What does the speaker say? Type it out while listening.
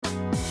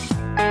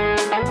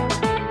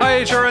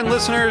HRN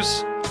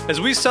listeners.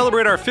 As we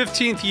celebrate our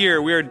 15th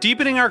year, we are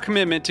deepening our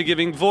commitment to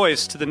giving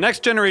voice to the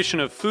next generation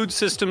of food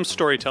systems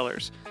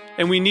storytellers,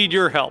 and we need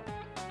your help.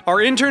 Our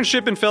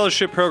internship and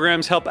fellowship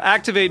programs help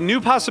activate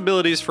new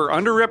possibilities for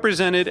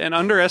underrepresented and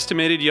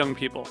underestimated young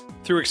people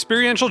through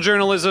experiential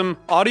journalism,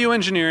 audio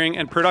engineering,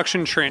 and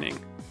production training.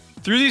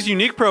 Through these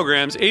unique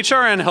programs,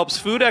 HRN helps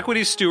food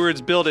equity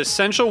stewards build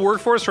essential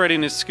workforce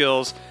readiness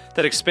skills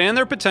that expand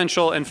their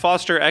potential and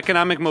foster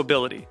economic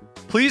mobility.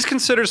 Please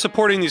consider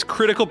supporting these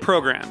critical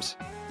programs.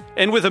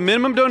 And with a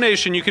minimum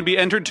donation, you can be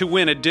entered to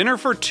win a dinner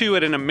for two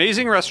at an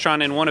amazing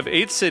restaurant in one of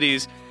 8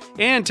 cities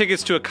and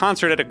tickets to a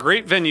concert at a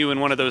great venue in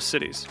one of those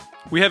cities.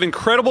 We have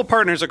incredible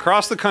partners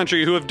across the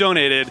country who have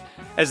donated,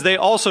 as they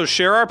also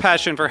share our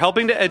passion for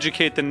helping to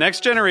educate the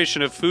next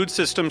generation of food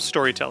systems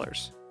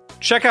storytellers.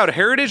 Check out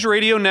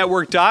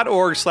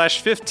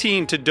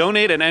heritageradionetwork.org/15 to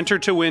donate and enter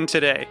to win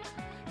today.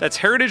 That's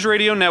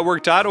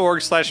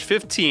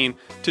heritageradionetwork.org/15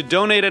 to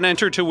donate and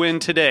enter to win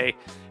today.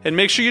 And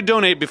make sure you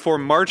donate before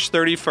March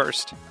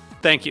 31st.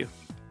 Thank you.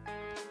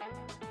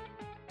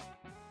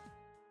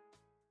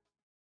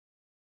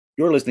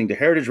 You're listening to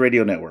Heritage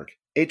Radio Network.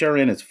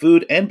 HRN is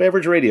food and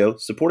beverage radio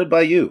supported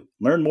by you.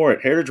 Learn more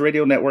at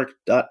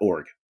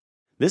heritageradionetwork.org.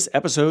 This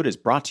episode is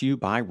brought to you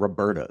by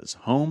Roberta's,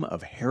 home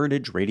of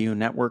Heritage Radio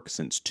Network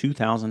since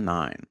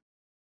 2009.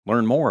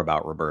 Learn more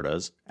about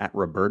Roberta's at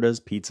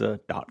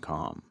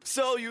robertaspizza.com.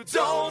 So you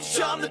don't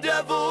shun the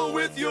devil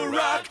with your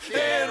rock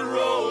and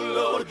roll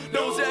load.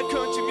 Knows that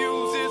country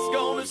music's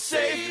gonna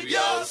save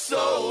your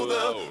soul. The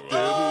devil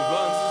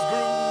runs his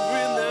groove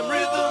in them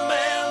rhythm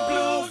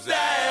and blues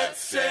that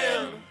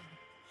sound.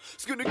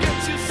 It's gonna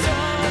get you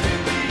sun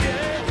in the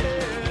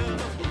air.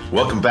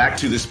 Welcome back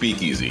to the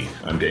Speakeasy.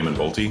 I'm Damon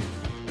Bolte.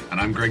 And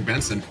I'm Greg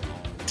Benson.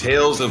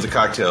 Tales of the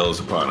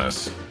cocktails upon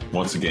us.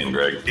 Once again,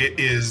 Greg. It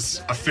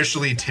is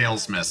officially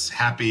Tailsmas.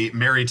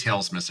 Merry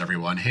Tailsmas,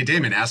 everyone. Hey,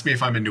 Damon, ask me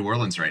if I'm in New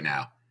Orleans right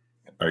now.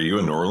 Are you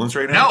in New Orleans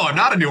right now? No, I'm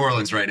not in New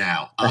Orleans right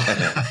now.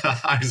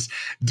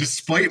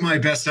 Despite my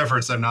best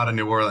efforts, I'm not in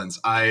New Orleans.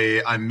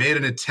 I made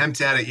an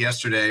attempt at it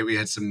yesterday. We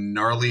had some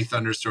gnarly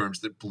thunderstorms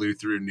that blew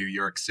through New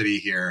York City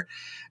here.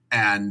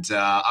 And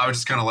I was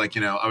just kind of like,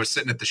 I was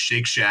sitting at the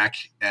Shake Shack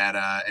at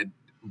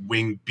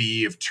Wing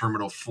B of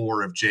Terminal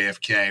 4 of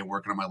JFK,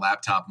 working on my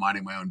laptop,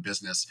 minding my own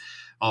business.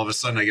 All of a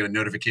sudden I get a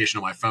notification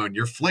on my phone,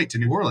 your flight to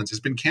New Orleans has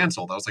been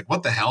canceled. I was like,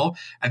 what the hell?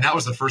 And that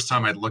was the first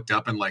time I'd looked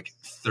up in like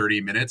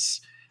 30 minutes.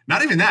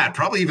 Not even that,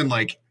 probably even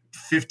like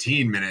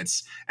 15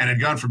 minutes. And had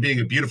gone from being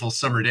a beautiful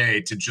summer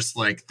day to just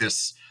like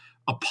this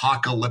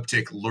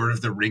apocalyptic Lord of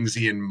the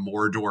Ringsian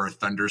Mordor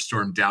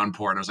thunderstorm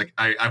downpour. And I was like,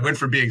 I went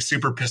from being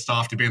super pissed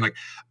off to being like,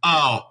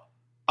 oh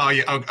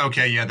yeah,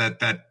 okay, yeah,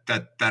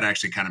 that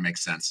actually kind of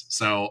makes sense.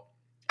 So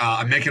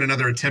I'm making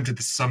another attempt at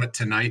the summit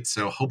tonight.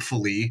 So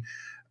hopefully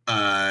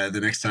the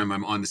next time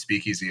I'm on the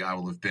Speakeasy, I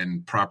will have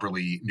been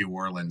properly New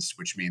Orleans,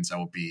 which means I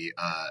will be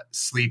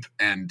sleep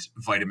and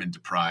vitamin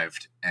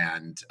deprived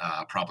and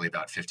probably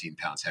about 15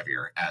 pounds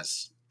heavier,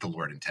 as the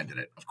Lord intended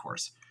it, of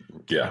course.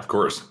 Yeah, of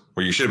course.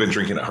 Well, you should have been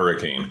drinking a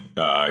Hurricane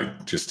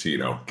just to,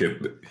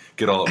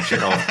 get all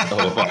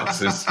the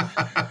boxes.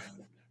 It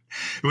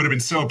would have been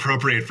so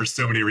appropriate for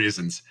so many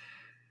reasons.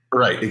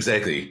 Right,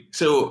 exactly.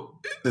 So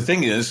the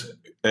thing is,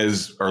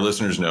 as our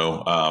listeners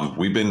know,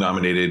 we've been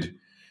nominated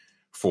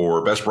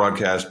for Best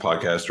Broadcast,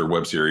 Podcast, or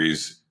Web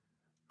Series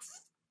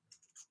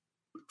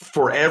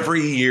for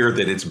every year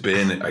that it's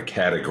been a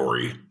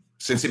category.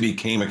 Since it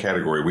became a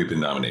category, we've been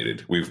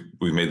nominated. We've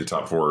made the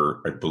top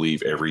 4, I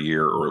believe, every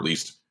year, or at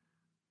least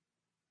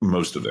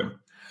most of them.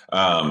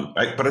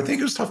 But I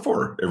think it was top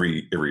 4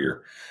 every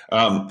year.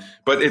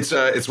 But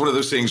it's one of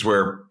those things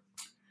where,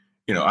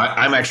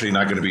 I'm actually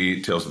not going to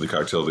be Tales of the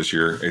Cocktail this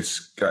year.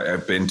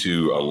 I've been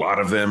to a lot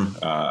of them.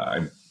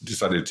 I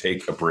decided to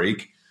take a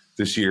break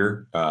this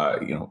year. I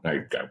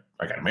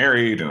got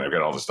married and I've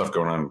got all this stuff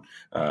going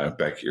on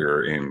back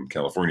here in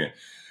California.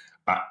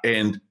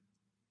 And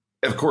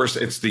of course,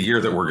 it's the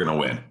year that we're going to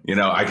win.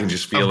 I can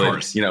just feel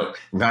it.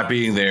 Not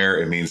being there,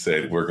 it means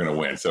that we're going to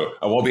win. So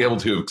I won't be able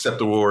to accept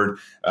the award,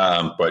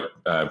 but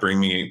bring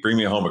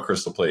me home a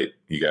crystal plate,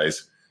 you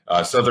guys.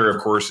 Souther, of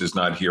course, is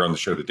not here on the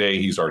show today.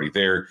 He's already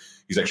there.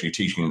 He's actually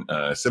teaching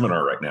a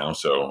seminar right now.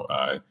 So,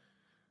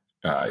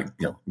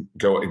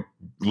 go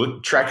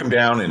track him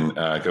down and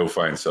go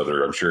find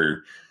Souther. I'm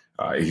sure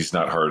he's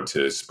not hard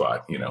to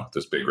spot.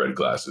 Those big red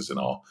glasses and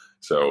all.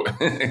 So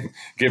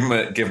give him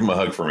a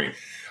hug for me.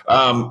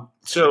 I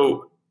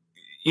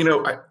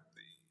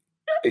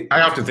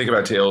often think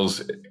about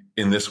Tales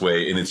in this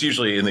way, and it's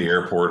usually in the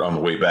airport on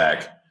the way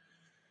back.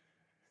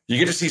 You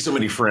get to see so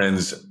many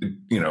friends,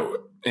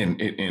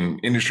 in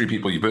industry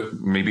people you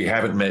maybe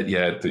haven't met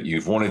yet, that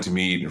you've wanted to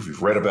meet,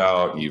 you've read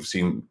about, you've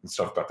seen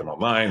stuff about them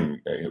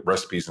online,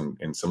 recipes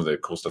and some of the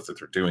cool stuff that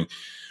they're doing.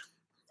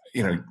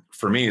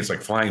 For me, it's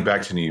like flying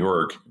back to New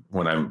York.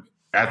 When I'm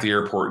at the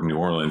airport in New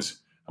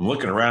Orleans, I'm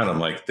looking around, I'm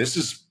like, this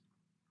is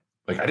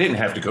like, I didn't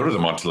have to go to the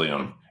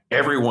Monteleone.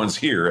 Everyone's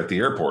here at the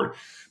airport.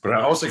 But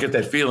I also get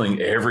that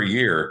feeling every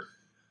year.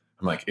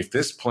 I'm like, if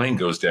this plane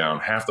goes down,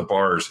 half the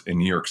bars in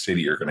New York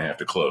City are going to have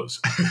to close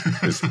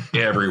because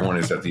everyone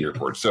is at the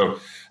airport. So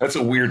that's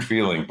a weird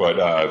feeling,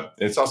 but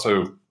it's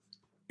also,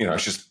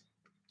 it's just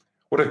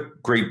what a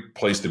great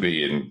place to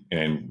be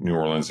in New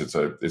Orleans.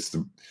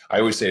 I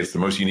always say it's the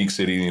most unique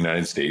city in the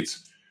United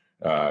States,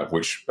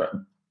 which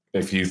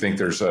if you think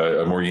there's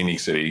a more unique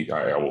city,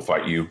 I will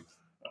fight you.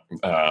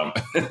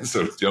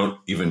 So don't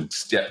even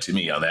step to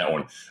me on that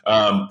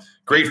one.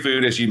 Great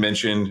food, as you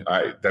mentioned.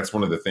 That's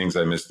one of the things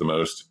I miss the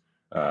most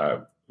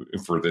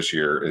for this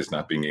year is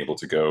not being able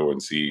to go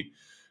and see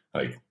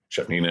like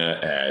Chef Nina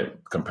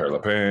at Compère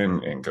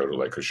Lapin and go to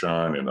like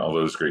Cochon and all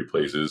those great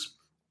places.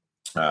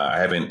 I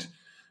haven't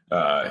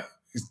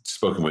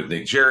spoken with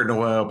Nick Jarrett in a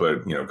while,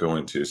 but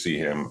going to see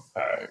him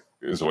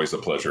is always a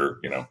pleasure.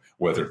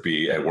 Whether it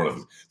be at one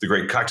of the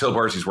great cocktail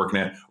bars he's working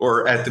at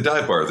or at the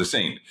dive bar, the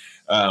Saint.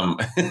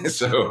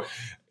 So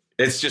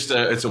it's just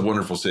it's a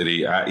wonderful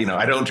city.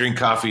 I don't drink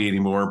coffee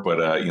anymore, but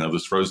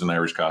those frozen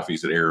Irish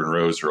coffees at Aaron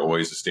Rose are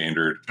always a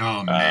standard.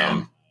 Oh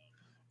man,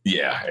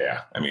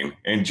 yeah. I mean,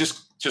 and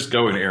just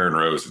go in Aaron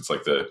Rose. It's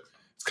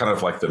kind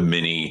of like the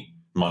mini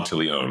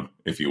Monteleone,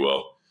 if you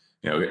will.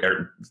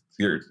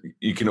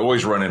 You can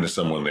always run into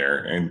someone there,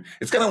 and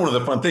it's kind of one of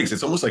the fun things.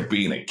 It's almost like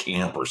being at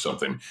camp or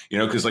something,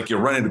 because like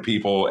you'll run into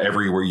people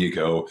everywhere you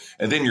go,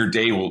 and then your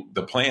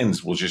the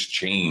plans will just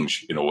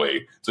change in a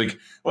way. It's like,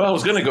 well, I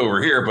was going to go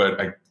over here,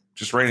 but I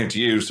just ran into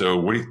you. So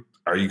where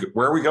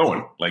are we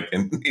going? Like,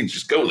 and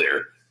just go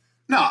there.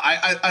 No,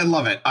 I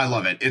love it. I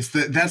love it.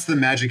 That's the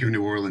magic of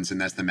New Orleans, and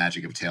that's the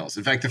magic of Tales.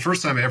 In fact, the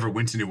first time I ever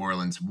went to New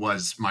Orleans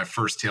was my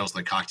first Tales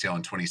the Cocktail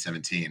in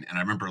 2017, and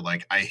I remember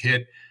like I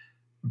hit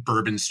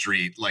Bourbon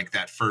Street like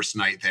that first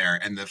night there,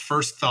 and the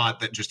first thought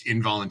that just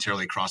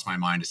involuntarily crossed my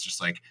mind is just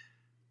like,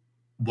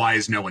 why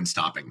is no one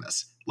stopping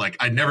this? Like,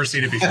 I'd never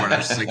seen it before, and I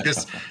was just like,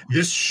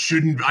 this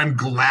shouldn't. I'm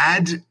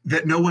glad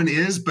that no one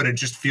is, but it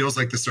just feels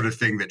like the sort of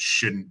thing that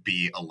shouldn't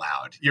be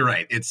allowed. You're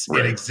right.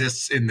 It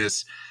exists in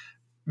this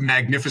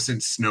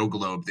magnificent snow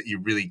globe that you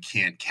really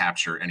can't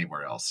capture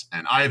anywhere else.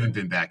 And I haven't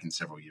been back in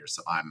several years,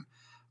 so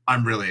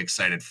I'm really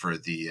excited for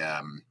the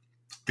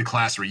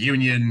class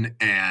reunion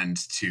and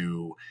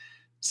to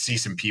see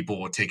some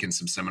people, take in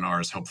some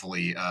seminars,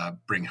 hopefully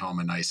bring home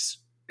a nice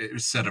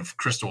set of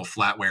crystal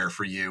flatware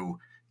for you,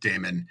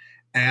 Damon,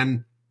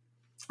 and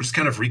just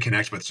kind of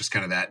reconnect with just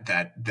kind of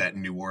that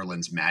New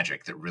Orleans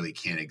magic that really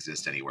can't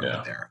exist anywhere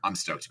but there. I'm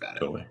stoked about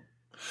it. Totally.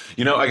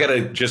 I got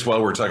to, just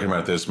while we're talking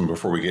about this and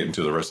before we get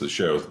into the rest of the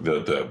show,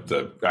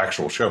 the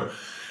actual show,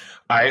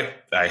 I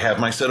have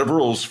my set of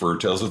rules for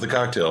Tales of the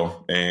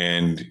Cocktail,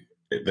 and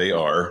they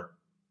are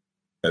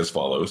as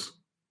follows.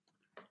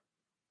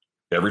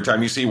 Every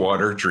time you see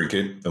water, drink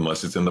it,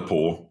 unless it's in the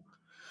pool.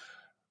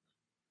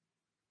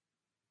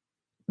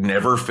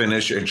 Never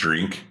finish a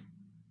drink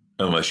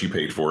unless you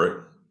paid for it.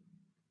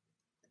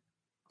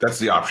 That's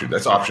the option.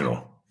 That's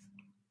optional.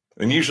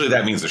 And usually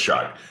that means a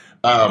shot.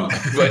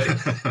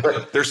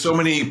 But there's so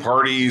many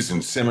parties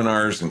and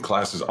seminars and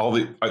classes, all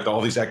these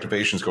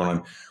activations going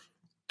on.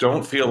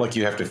 Don't feel like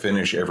you have to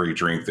finish every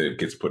drink that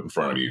gets put in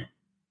front of you.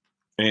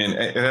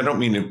 And I don't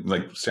mean to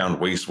like sound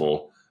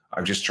wasteful.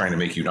 I'm just trying to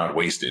make you not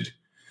wasted.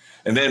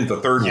 And then the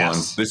third one,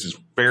 this is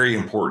very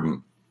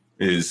important,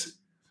 is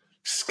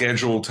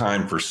schedule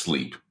time for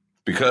sleep.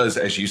 Because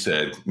as you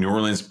said, New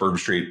Orleans, Bourbon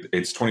Street,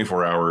 it's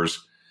 24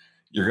 hours.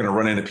 You're going to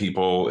run into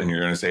people and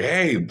you're going to say,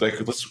 hey, like,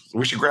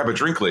 we should grab a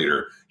drink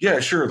later. Yeah,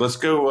 sure. Let's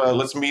go.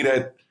 Let's meet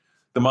at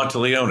the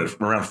Monteleone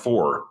at around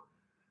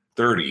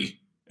 4:30.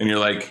 And you're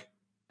like,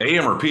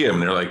 AM or PM?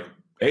 And they're like,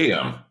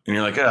 AM. And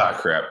you're like,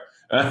 crap.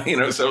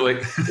 So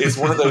like, it's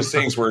one of those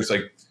things where it's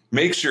like,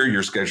 make sure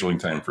you're scheduling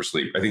time for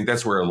sleep. I think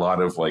that's where a lot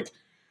of like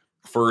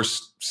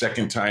first,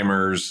 second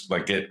timers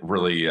like get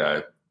really,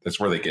 that's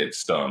where they get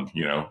stung,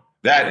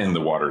 that and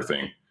the water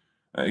thing.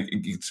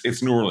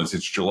 It's New Orleans.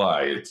 It's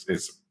July.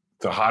 It's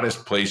the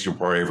hottest place you'll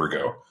probably ever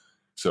go.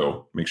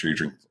 So make sure you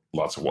drink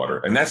lots of water.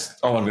 And that's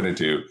all I'm going to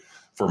do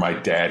for my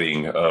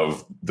dadding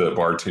of the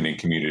bartending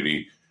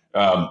community.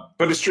 But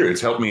it's true.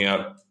 It's helped me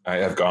out. I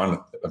have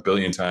gone a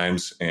billion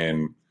times,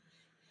 and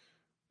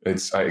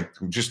I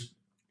just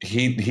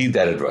heed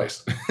that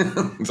advice.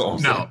 That's all I'm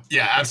saying.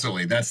 Yeah,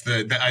 absolutely.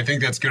 I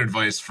think that's good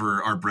advice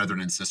for our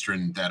brethren and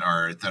sistren that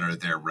are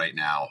there right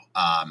now.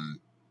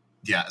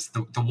 Yes,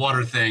 the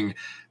water thing.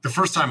 The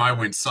first time I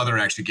went, Southern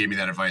actually gave me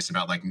that advice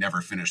about like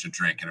never finish a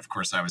drink. And of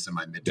course, I was in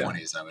my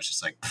mid-20s. I was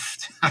just like,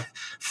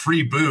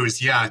 free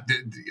booze. Yeah.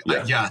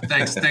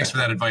 Thanks for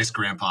that advice,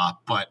 Grandpa.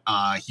 But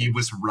he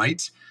was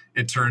right.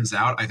 It turns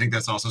out. I think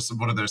that's also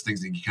one of those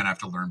things that you kind of have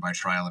to learn by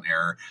trial and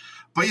error.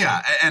 But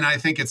yeah, and I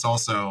think it's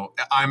also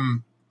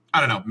I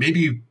don't know,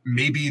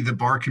 maybe the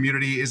bar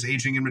community is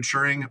aging and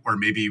maturing, or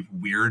maybe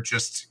we're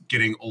just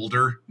getting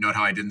older. Note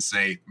how I didn't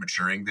say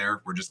maturing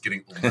there. We're just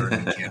getting older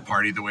and we can't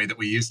party the way that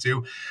we used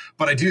to.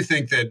 But I do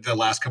think that the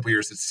last couple of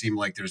years, it seemed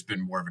like there's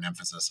been more of an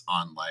emphasis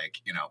on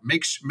like,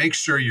 make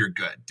sure you're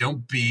good.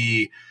 Don't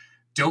be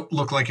don't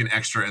look like an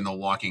extra in The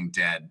Walking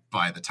Dead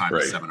by the time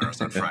Right. the 7 hours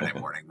on Friday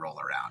morning roll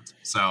around.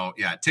 So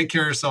yeah, take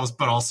care of yourselves.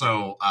 But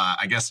also,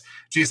 I guess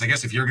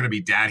if you're going to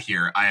be dad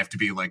here, I have to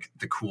be like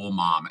the cool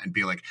mom and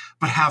be like,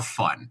 but have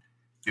fun,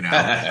 you know,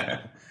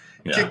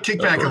 Yeah, kick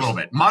of back a course. little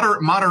bit.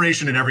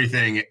 Moderation in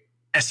everything,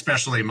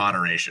 especially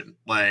moderation.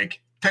 Like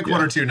pick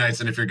one or two nights.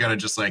 And if you're going to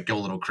just like go a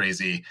little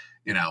crazy,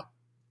 you know,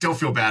 don't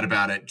feel bad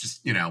about it.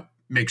 Just, you know,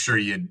 make sure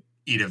you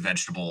eat a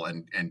vegetable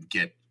and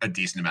get a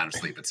decent amount of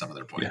sleep at some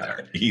other point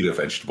there. Eat a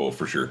vegetable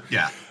for sure.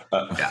 Yeah.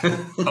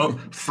 Oh,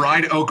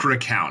 fried okra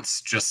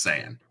counts. Just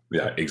saying.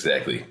 Yeah,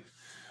 exactly.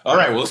 All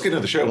right, well, let's get into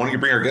the show. Why don't you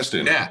bring our guest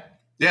in?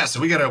 Yeah. So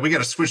we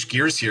gotta switch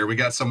gears here. We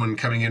got someone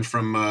coming in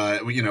from,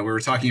 we were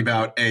talking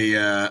about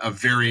a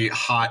very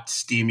hot,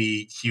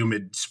 steamy,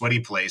 humid, sweaty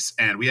place,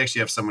 and we actually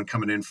have someone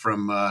coming in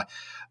from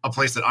a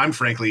place that I'm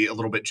frankly a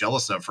little bit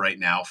jealous of right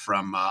now,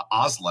 from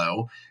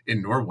Oslo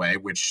in Norway,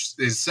 which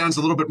sounds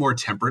a little bit more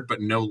temperate, but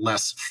no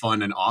less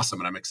fun and awesome.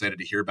 And I'm excited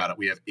to hear about it.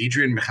 We have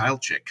Adrian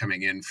Michailczyk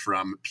coming in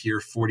from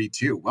Pier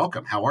 42.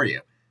 Welcome. How are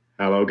you?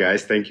 Hello,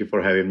 guys. Thank you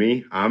for having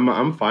me.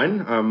 I'm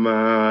fine.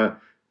 I'm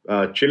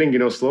chilling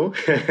in Oslo.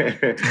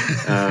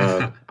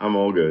 I'm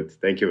all good.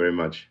 Thank you very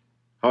much.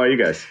 How are you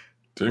guys?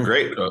 Doing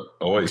great.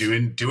 Always.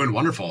 Doing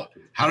wonderful.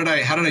 How did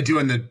I do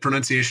in the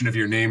pronunciation of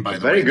your name, by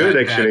the way? Very good,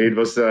 actually. It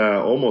was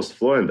almost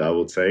fluent, I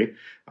would say.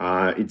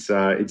 It's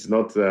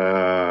not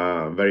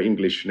a very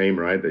English name,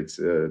 right? It's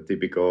a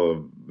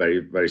typical, very,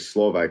 very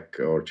Slovak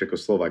or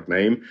Czechoslovak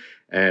name.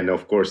 And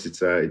of course,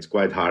 it's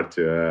quite hard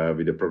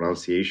with the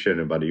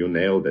pronunciation, but you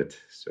nailed it.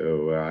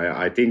 So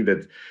I think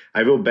that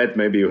I will bet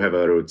maybe you have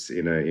a roots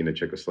in a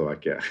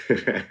Czechoslovakia.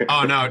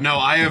 Oh no,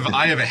 I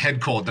have a head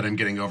cold that I'm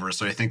getting over,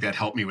 so I think that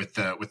helped me with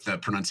the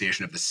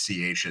pronunciation of the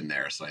CH in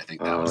there. So I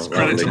think that was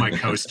credit to my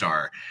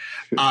co-star.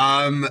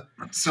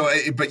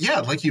 But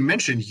yeah, like you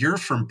mentioned, you're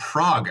from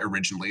Prague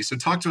originally. So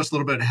talk to us a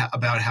little bit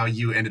about how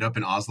you ended up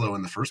in Oslo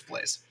in the first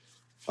place.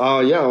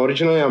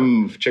 Originally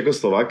I'm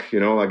Czechoslovak,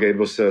 like it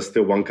was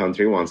still one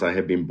country once I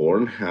had been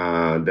born.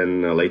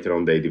 Then later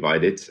on they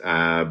divided,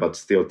 but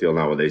still till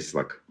nowadays,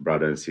 like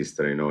brother and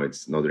sister,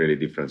 it's not really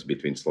difference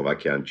between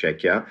Slovakia and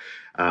Czechia.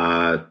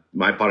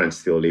 My parents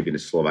still live in the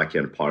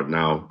Slovakian part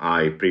now.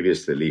 I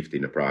previously lived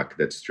in Prague,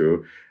 that's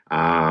true.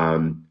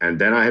 And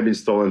then I have been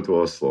stolen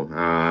to Oslo.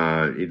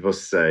 It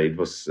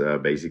was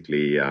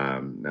basically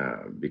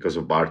because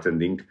of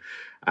bartending.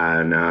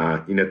 And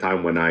in a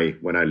time when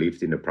I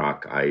lived in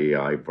Prague,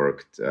 I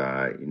worked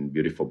in a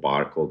beautiful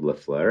bar called Le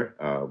Fleur,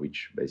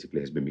 which basically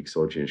has been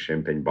mixology and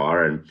champagne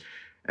bar.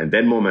 And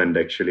that moment,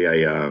 actually,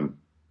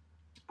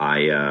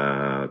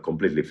 I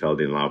completely fell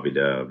in love with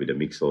the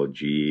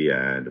mixology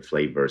and the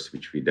flavors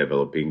which we're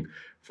developing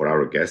for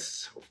our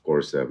guests, of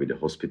course, with the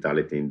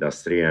hospitality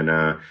industry. And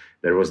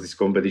there was this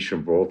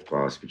competition, World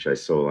Class, which I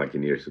saw like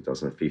in year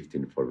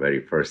 2015 for very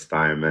first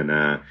time.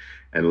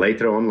 And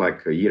later on,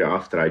 like a year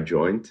after I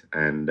joined,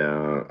 and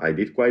I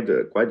did quite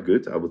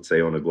good, I would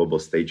say, on a global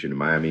stage in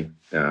Miami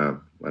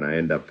when I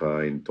end up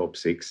in top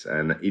 6.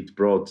 And it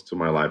brought to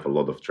my life a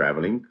lot of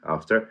traveling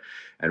after.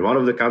 And one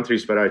of the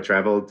countries where I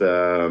traveled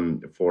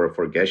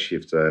for guest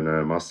shift and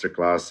a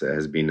masterclass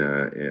has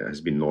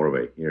been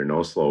Norway, here in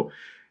Oslo.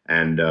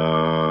 And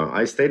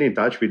I stayed in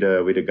touch with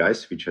the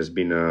guys, which has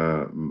been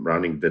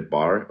running that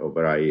bar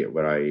where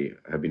I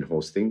have been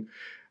hosting.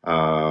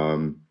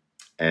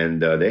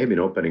 And they have been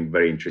opening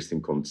very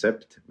interesting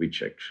concept,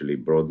 which actually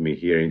brought me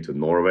here into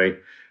Norway.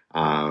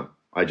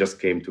 I just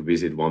came to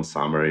visit one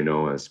summer,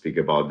 and speak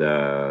about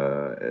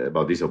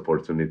this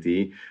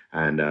opportunity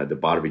and the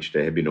bar which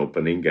they have been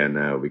opening.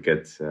 And we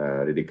get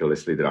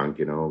ridiculously drunk,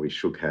 we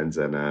shook hands.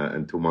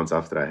 And 2 months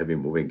after, I have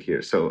been moving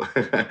here. So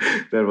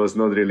that was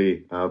not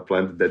really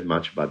planned that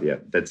much. But yeah,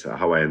 that's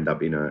how I end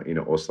up in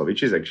Oslo,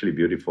 which is actually a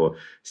beautiful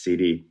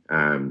city.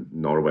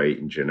 Norway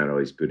in general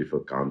is a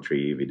beautiful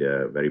country with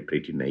a very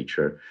pretty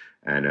nature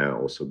and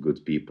also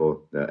good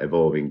people, the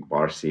evolving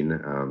bar scene.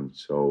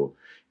 So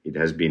it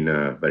has been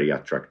a very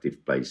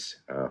attractive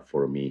place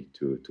for me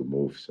to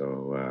move.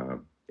 So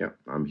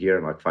I'm here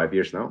like 5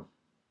 years now.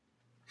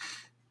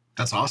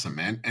 That's awesome,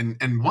 man.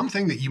 And one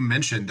thing that you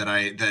mentioned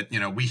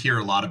that we hear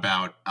a lot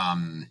about,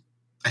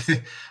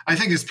 I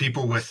think as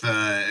people with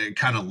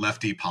kind of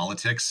lefty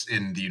politics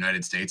in the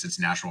United States, it's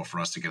natural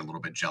for us to get a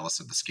little bit jealous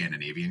of the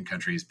Scandinavian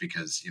countries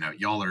because,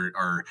 y'all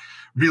are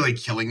really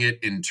killing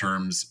it in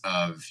terms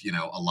of,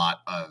 a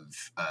lot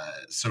of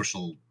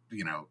social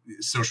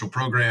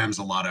programs,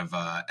 a lot of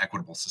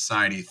equitable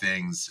society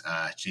things,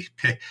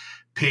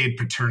 paid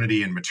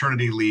paternity and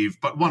maternity leave.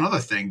 But one other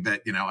thing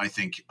that, I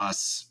think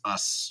us,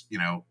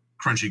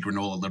 crunchy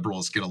granola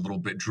liberals get a little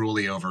bit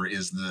drooly over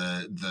is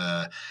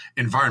the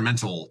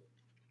environmental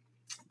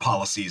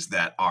policies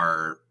that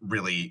are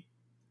really,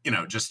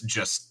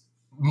 just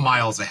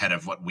miles ahead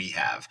of what we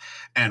have.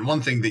 And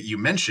one thing that you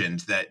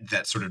mentioned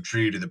that sort of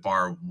drew you to the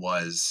bar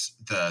was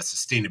the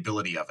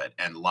sustainability of it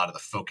and a lot of the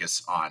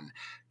focus on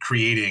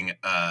creating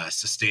a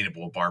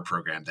sustainable bar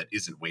program that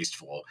isn't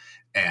wasteful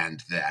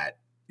and that,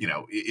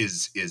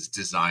 is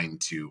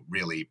designed to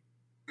really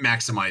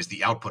maximize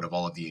the output of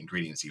all of the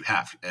ingredients you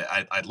have.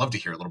 I'd love to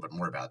hear a little bit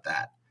more about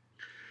that.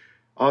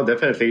 Oh,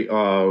 definitely.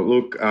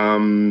 Look,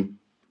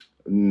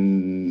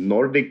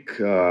 Nordic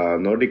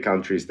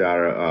countries that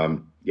are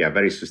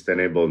very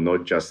sustainable,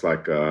 not just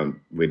like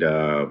with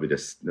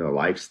a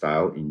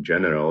lifestyle in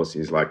general.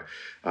 Since like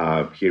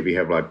here we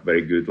have like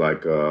very good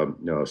like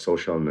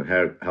social and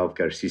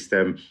healthcare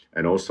system,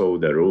 and also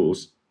the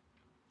rules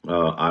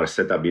are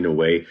set up in a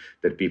way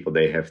that people,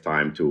 they have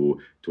time to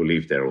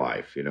live their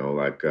life.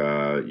 Like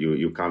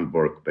you can't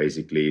work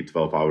basically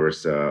 12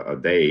 hours a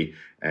day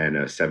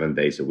and 7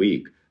 days a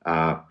week.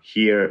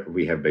 Here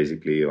we have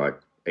basically like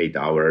 8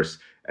 hours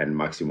and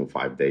maximum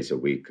 5 days a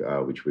week,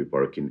 which we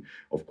work in.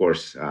 Of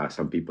course,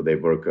 some people, they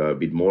work a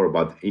bit more,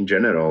 but in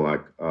general,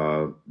 like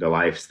the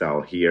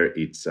lifestyle here,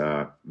 it's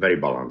very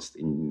balanced,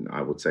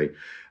 I would say.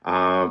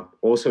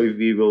 Also, if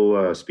we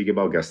will speak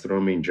about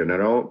gastronomy in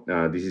general,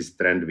 this is a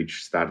trend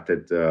which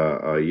started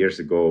years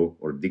ago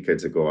or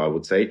decades ago, I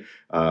would say,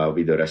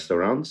 with the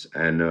restaurants.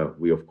 And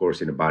we, of course,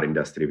 in the bar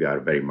industry, we are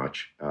very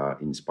much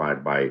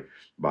inspired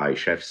by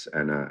chefs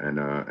and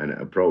an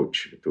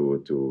approach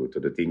to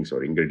the things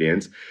or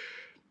ingredients.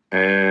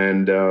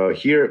 And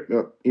here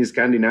in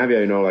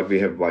Scandinavia, like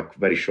we have like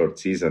very short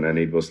season, and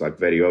it was like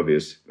very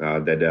obvious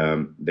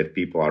that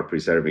people are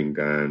preserving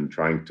and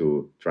trying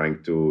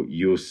to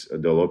use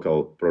the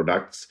local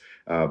products,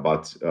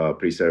 but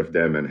preserve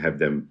them and have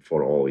them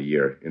for all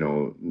year.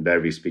 There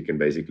we speaking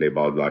basically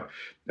about like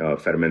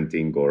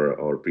fermenting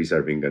or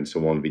preserving and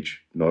so on,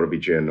 which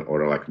Norwegian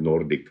or like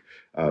Nordic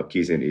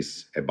cuisine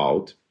is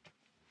about.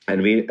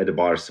 And we at the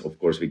bars, of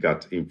course, we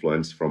got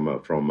influence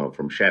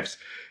from chefs.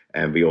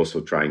 And we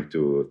also trying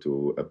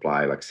to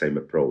apply like same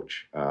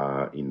approach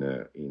in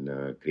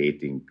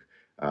creating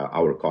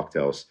our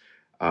cocktails.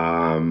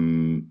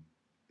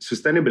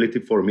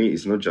 Sustainability for me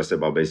is not just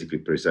about basically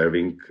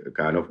preserving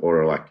kind of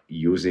or like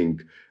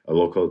using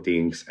local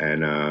things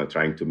and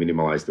trying to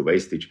minimize the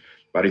wastage,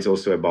 but it's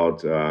also about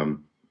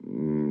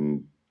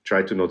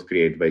try to not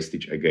create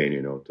wastage again.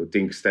 To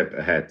think step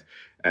ahead.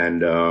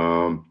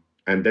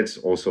 And that's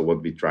also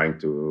what we're trying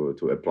to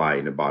apply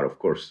in a bar, of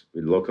course,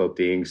 with local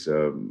things,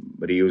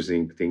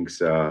 reusing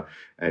things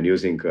and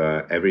using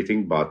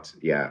everything. But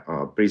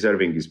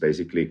preserving is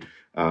basically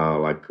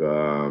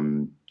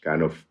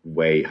kind of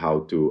way how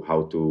to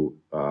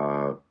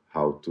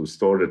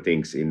store the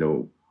things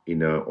or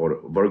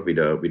work with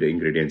the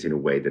ingredients in a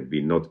way that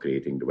we're not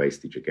creating the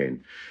wastage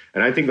again.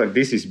 And I think like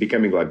this is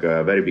becoming like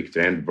a very big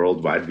trend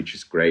worldwide, which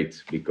is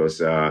great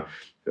because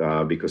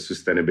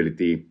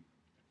sustainability.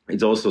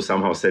 It's also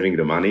somehow saving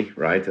the money,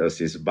 right?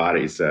 Since bar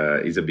is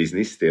a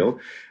business still,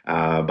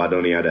 but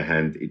on the other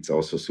hand, it's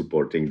also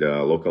supporting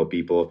the local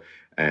people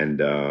and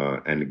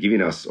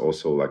giving us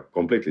also like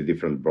completely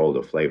different world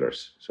of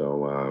flavors.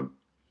 So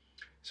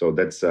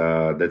that's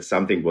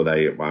something what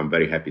I'm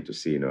very happy to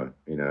see in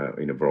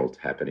a world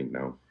happening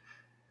now.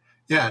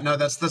 Yeah, no,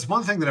 that's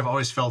one thing that I've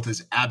always felt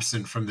is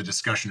absent from the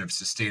discussion of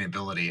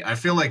sustainability. I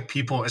feel like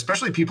people,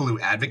 especially people who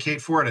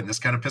advocate for it, and this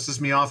kind of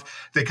pisses me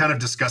off, they kind of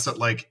discuss it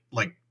like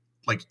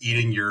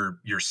eating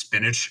your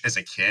spinach as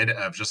a kid,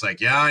 of just like,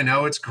 yeah, I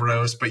know it's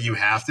gross, but you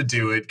have to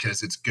do it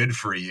because it's good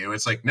for you.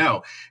 It's like,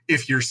 no,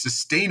 if you're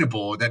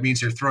sustainable, that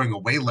means you're throwing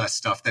away less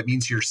stuff. That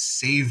means you're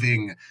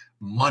saving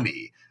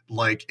money.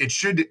 Like it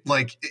should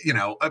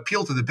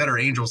appeal to the better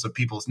angels of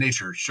people's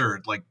nature. Sure.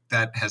 Like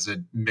that has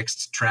a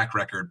mixed track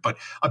record, but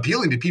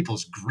appealing to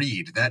people's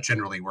greed, that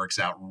generally works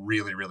out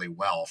really, really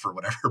well for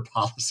whatever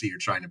policy you're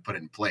trying to put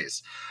in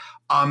place.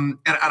 And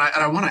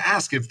I want to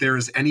ask if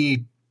there's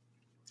any,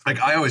 like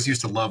I always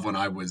used to love when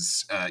I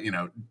was,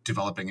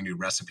 developing a new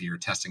recipe or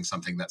testing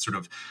something, that sort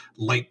of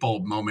light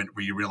bulb moment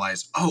where you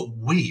realize, oh,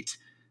 wait,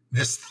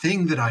 this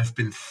thing that I've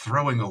been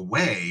throwing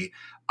away,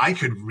 I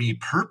could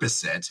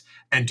repurpose it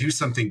and do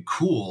something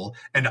cool,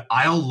 and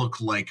I'll look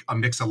like a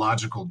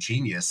mixological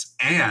genius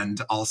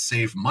and I'll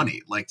save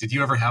money. Like, did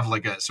you ever have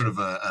like a sort of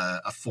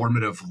a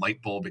formative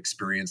light bulb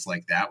experience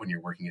like that when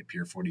you're working at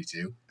Pier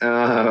 42?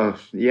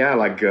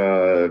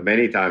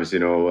 Many times,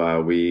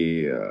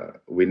 we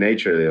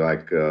naturally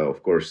like,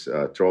 of course,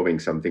 throwing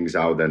some things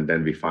out, and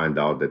then we find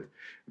out that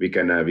we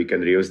can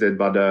reuse that.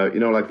 But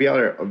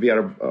we are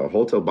a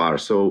hotel bar,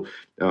 so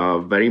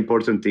very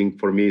important thing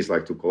for me is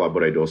like to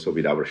collaborate also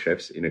with our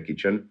chefs in a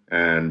kitchen,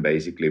 and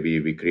basically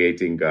we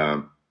creating,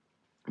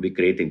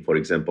 for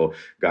example,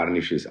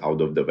 garnishes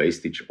out of the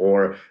wastage,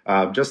 or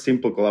just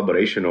simple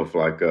collaboration of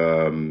like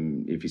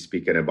if you're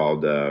speaking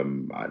about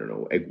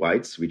egg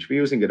whites, which we're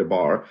using at a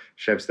bar,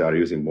 chefs that are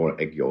using more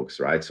egg yolks,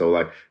 right? So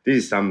like this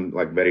is some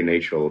like very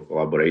natural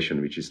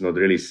collaboration, which is not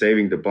really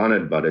saving the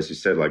planet, but as you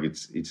said, like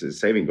it's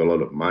saving a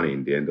lot of money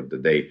in the end of the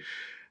day.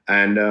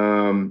 And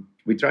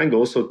we're trying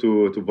also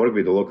to work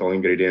with the local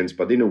ingredients,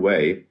 but in a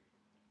way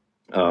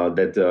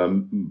that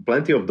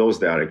plenty of those,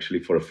 they are actually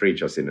for free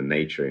just in the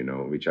nature,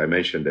 which I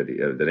mentioned that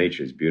the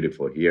nature is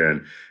beautiful here.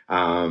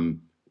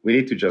 And we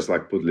need to just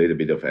like put a little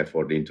bit of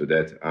effort into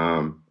that.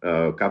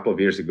 A couple of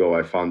years ago,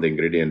 I found the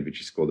ingredient which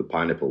is called the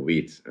pineapple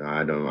wheat.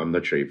 I'm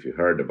not sure if you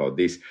heard about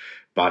this,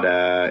 but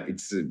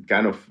it's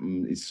kind of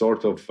it's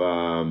sort of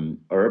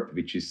herb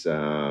which is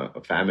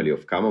a family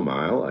of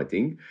chamomile, I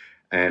think.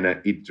 And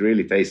it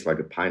really tastes like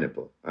a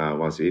pineapple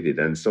once you eat it,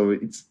 and so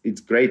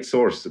it's great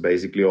source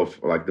basically of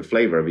like the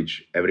flavor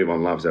which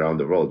everyone loves around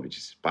the world, which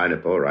is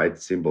pineapple, right?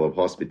 Symbol of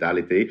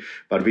hospitality.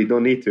 But we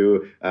don't need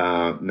to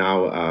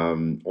now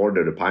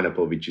order the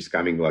pineapple which is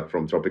coming like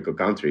from tropical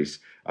countries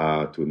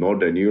to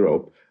Northern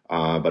Europe,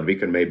 but we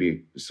can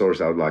maybe source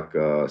out like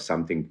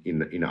something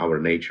in our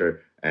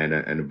nature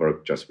and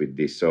work just with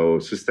this. So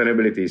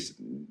sustainability is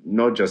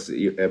not just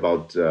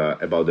about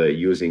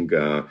using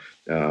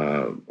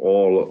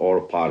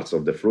all parts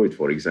of the fruit,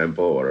 for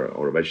example,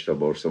 or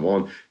vegetable or so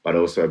on, but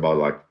also about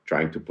like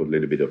trying to put a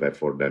little bit of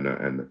effort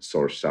and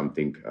source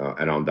something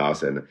around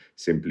us and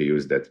simply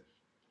use that.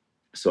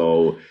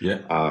 So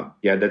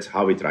that's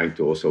how we're trying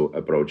to also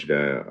approach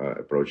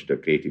the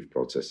creative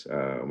process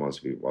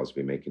once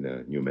we making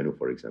a new menu,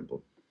 for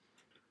example.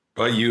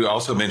 But you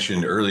also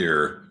mentioned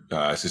earlier,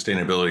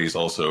 sustainability is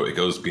also, it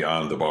goes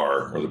beyond the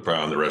bar or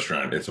beyond the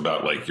restaurant. It's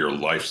about like your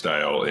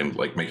lifestyle and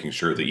like making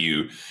sure that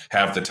you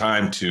have the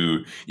time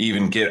to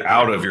even get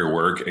out of your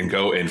work and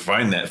go and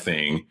find that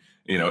thing,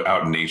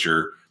 out in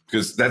nature.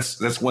 Because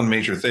that's one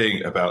major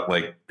thing about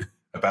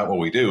what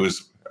we do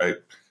is,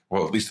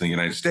 well, at least in the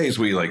United States,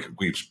 we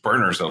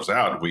burn ourselves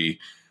out.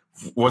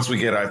 Once we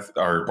get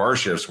our bar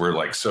shifts, we're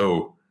like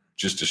so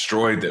just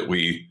destroyed that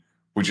we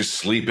just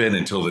sleep in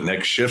until the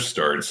next shift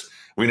starts.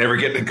 We never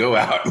get to go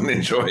out and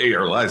enjoy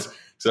our lives.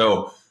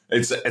 So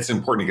it's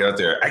important to get out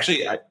there.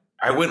 Actually,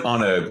 I went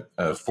on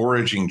a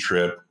foraging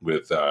trip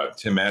with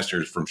Tim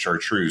Masters from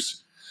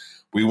Chartreuse.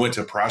 We went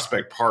to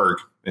Prospect Park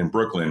in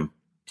Brooklyn,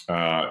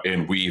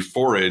 and we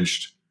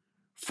foraged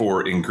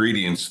for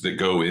ingredients that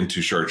go into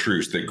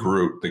Chartreuse that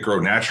grow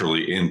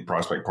naturally in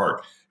Prospect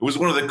Park. It was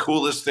one of the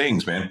coolest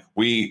things, man.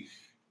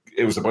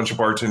 It was a bunch of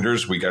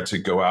bartenders. We got to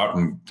go out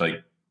and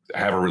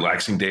have a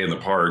relaxing day in the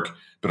park,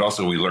 but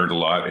also we learned a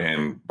lot.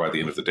 And by the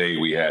end of the day,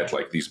 we had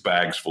like these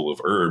bags full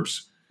of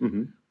herbs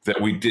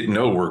that we didn't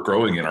know were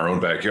growing in our own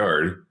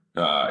backyard.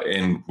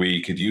 And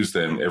we could use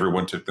them.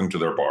 Everyone took them to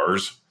their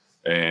bars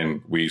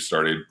and we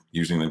started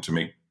using them to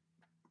make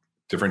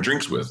different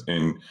drinks with.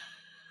 And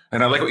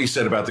I like what you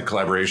said about the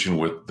collaboration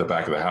with the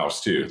back of the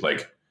house too.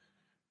 Like,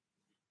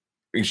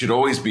 you should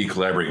always be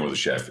collaborating with a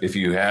chef. If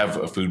you have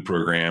a food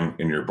program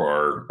in your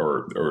bar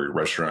or your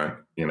restaurant,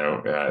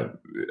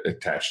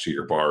 attached to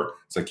your bar,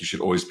 it's like you should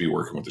always be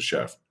working with the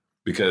chef,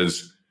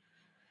 because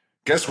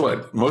guess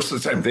what? Most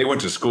of the time they went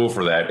to school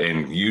for that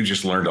and you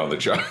just learned on the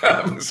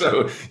job.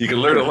 So you can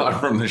learn a lot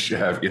from the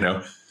chef,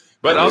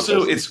 but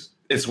also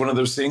it's one of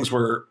those things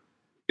where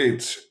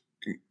it's,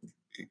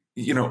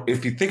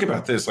 if you think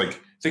about this,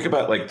 think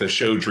about the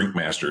show Drink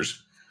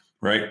Masters,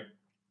 right?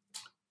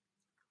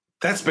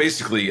 That's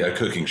basically a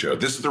cooking show.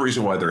 This is the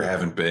reason why there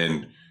haven't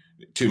been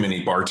too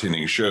many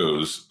bartending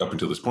shows up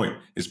until this point,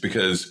 is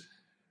because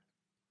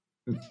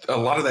a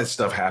lot of that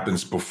stuff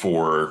happens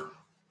before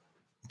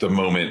the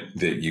moment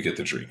that you get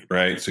the drink,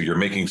 right? So you're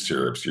making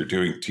syrups, you're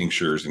doing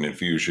tinctures and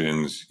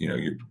infusions,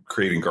 you're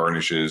creating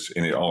garnishes,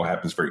 and it all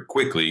happens very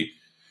quickly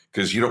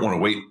because you don't want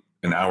to wait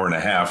an hour and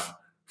a half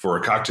for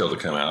a cocktail to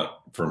come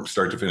out from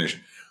start to finish.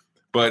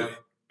 But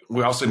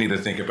we also need to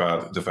think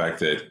about the fact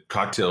that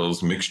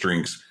cocktails, mixed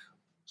drinks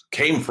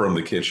came from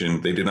the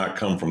kitchen. They did not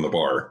come from the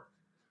bar.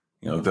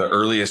 The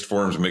earliest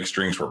forms of mixed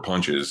drinks were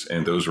punches,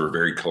 and those were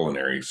very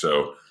culinary.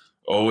 So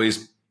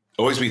always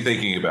be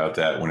thinking about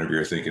that whenever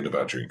you're thinking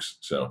about drinks.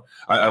 So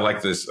I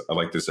like this. I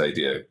like this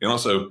idea. And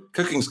also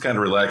cooking's kind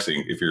of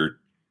relaxing if you're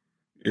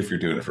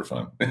doing it for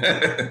fun.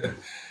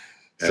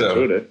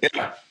 So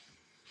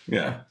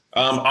yeah.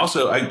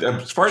 Also,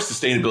 as far as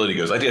sustainability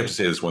goes, I do have to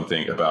say this one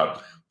thing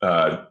about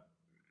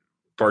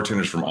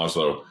bartenders from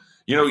Oslo.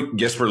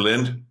 Jesper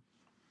Lind?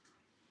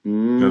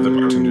 The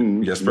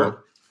bartender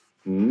Jesper?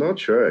 Not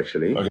sure,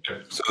 actually.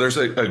 Okay, so there's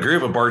a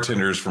group of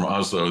bartenders from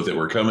Oslo that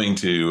were coming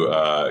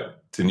to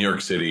New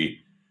York City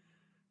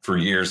for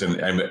years,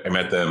 and I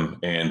met them.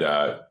 And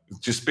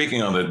just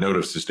speaking on the note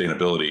of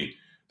sustainability,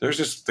 there's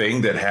this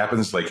thing that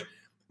happens, like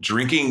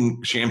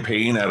drinking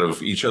champagne out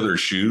of each other's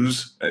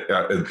shoes,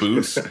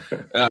 boots. So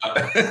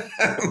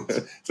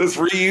it's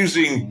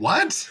reusing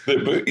what? The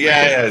boot.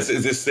 Yeah, it's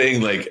this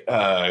thing like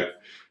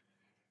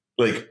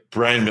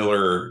Brian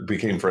Miller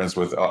became friends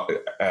with all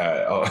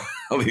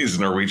these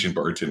Norwegian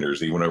bartenders.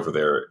 He went over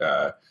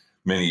there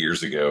many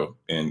years ago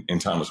in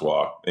Thomas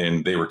Waugh,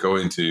 and they were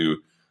going to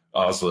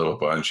Oslo a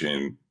bunch,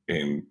 and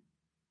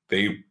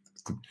they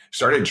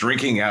started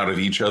drinking out of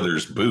each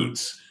other's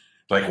boots.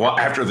 Like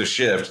after the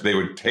shift, they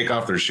would take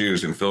off their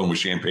shoes and fill them with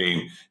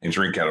champagne and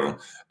drink out of them.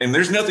 And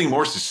there's nothing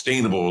more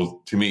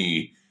sustainable to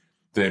me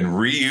than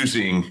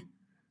reusing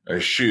a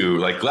shoe.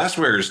 Like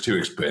glassware is too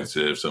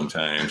expensive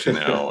sometimes, and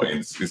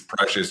it's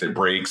precious, it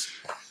breaks.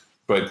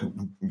 But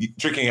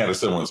drinking out of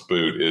someone's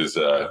boot is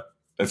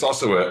it's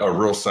also a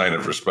real sign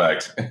of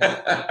respect.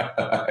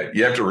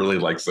 You have to really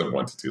like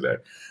someone to do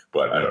that.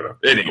 But I don't know.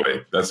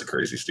 Anyway, that's a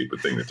crazy, stupid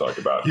thing to talk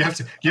about. You have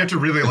to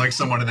really like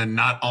someone and then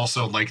not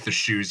also like the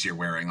shoes you're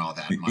wearing all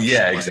that much.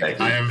 Yeah,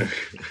 exactly.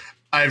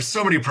 I have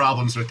so many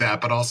problems with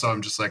that, but also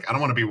I'm just like, I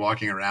don't want to be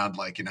walking around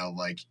like,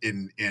 like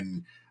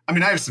I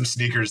mean, I have some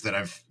sneakers that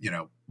I've,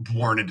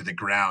 worn into the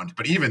ground,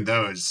 but even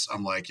those,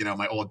 I'm like,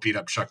 my old beat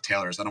up Chuck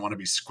Taylors, I don't want to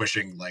be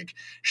squishing like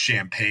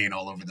champagne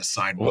all over the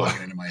sidewalk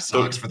and into my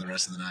socks for the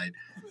rest of the night.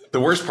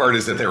 The worst part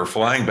is that they were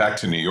flying back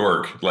to New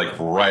York like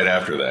right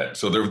after that.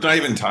 So there was not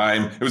even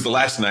time. It was the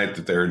last night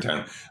that they're in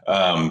town.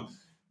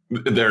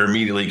 They're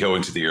immediately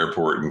going to the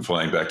airport and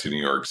flying back to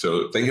New York.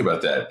 So think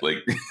about that. Like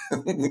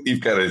you've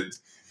got to.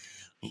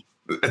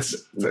 That's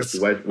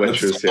wet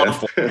shoes, yeah.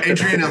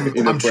 Adrian,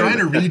 I'm trying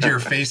to read your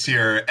face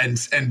here and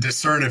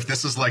discern if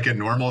this is like a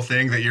normal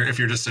thing that if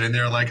you're just sitting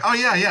there like, oh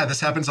yeah, this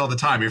happens all the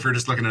time. If you're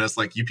just looking at us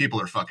like, you people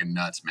are fucking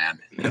nuts, man.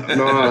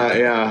 No,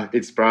 yeah,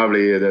 it's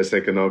probably the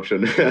second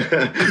option.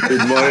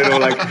 It's more,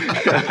 like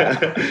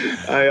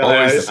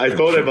I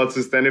thought about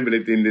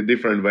sustainability in a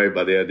different way,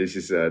 but yeah, this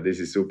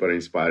is super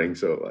inspiring.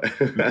 So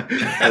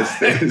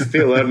I'm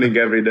still learning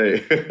every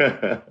day.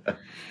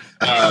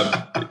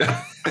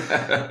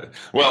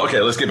 Well, okay,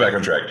 let's get back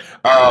on track.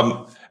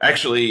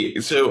 Actually,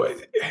 so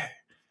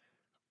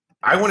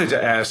I wanted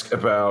to ask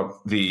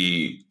about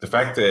the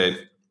fact that,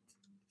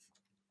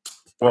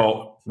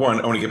 well, one,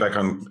 I want to get back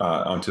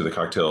onto the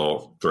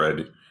cocktail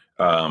thread.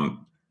 And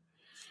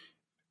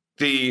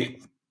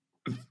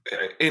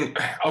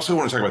I also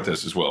want to talk about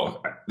this as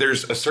well.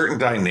 There's a certain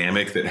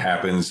dynamic that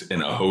happens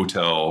in a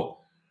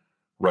hotel,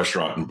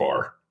 restaurant, and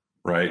bar,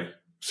 right?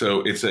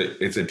 So it's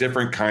a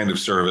different kind of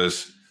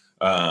service.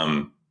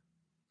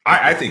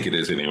 I think it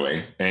is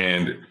anyway.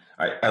 And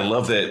I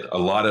love that a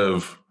lot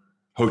of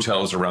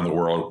hotels around the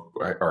world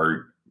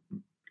are,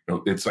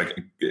 it's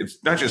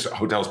not just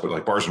hotels, but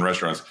like bars and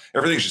restaurants.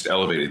 Everything's just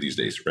elevated these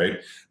days, right?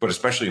 But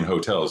especially in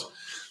hotels.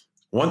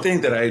 One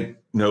thing that I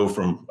know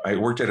I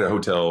worked at a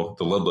hotel,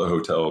 the Ludlow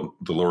Hotel,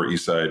 the Lower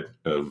East Side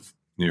of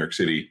New York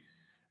City.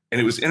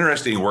 And it was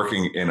interesting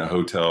working in a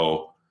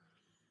hotel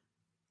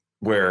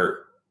where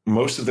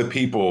most of the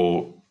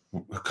people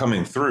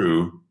coming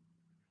through,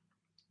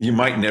 you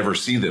might never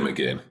see them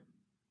again,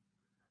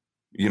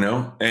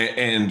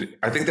 and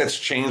I think that's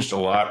changed a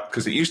lot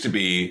because it used to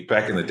be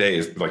back in the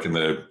days, like in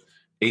the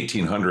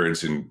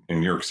 1800s in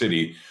New York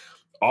City,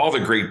 all the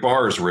great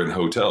bars were in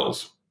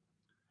hotels.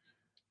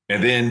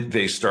 And then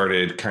they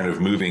started kind of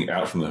moving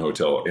out from the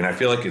hotel. And I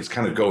feel like it's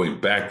kind of going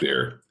back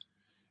there.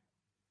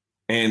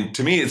 And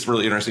to me, it's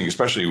really interesting,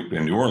 especially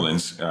in New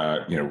Orleans.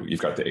 You've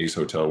got the Ace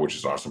Hotel, which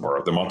is an awesome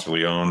bar, the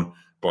Monteleone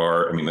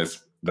bar. I mean,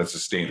 that's a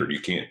standard. You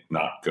can't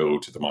not go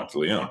to the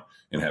Monteleone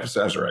and have a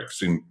Sazerac as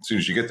soon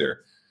as you get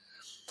there.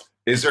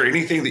 Is there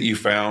anything that you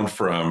found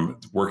from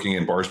working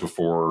in bars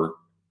before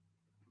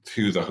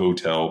to the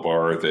hotel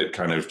bar that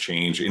kind of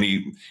changed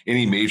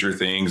any major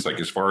things, like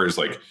as far as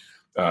like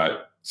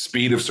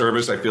speed of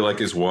service? I feel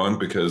like is one,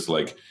 because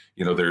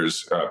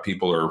there's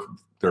people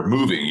they're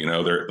moving,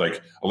 they're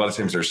like, a lot of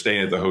times they're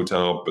staying at the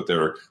hotel, but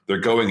they're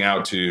going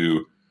out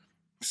to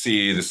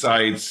see the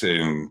sights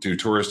and do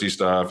touristy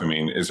stuff. I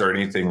mean, is there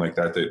anything like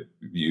that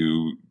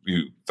you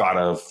thought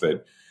of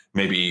that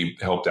maybe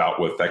helped out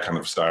with that kind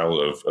of style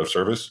of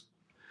service?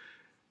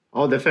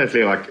 Oh,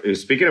 definitely. Like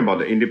speaking about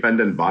the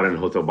independent bar and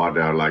hotel bar,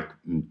 they are like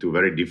two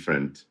very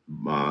different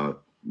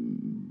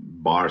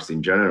bars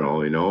in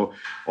general,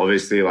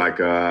 Obviously,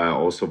 like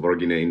also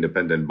working in an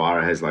independent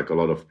bar has like a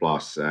lot of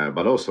plus,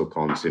 but also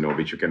cons,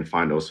 which you can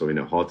find also in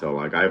a hotel.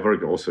 Like I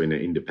worked also in an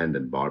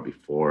independent bar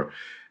before,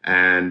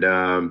 and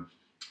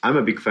I'm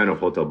a big fan of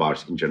hotel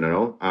bars in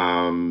general.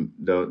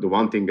 The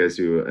one thing, as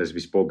we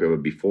spoke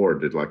about before,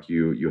 that like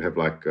you have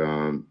like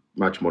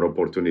much more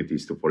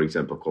opportunities to, for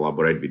example,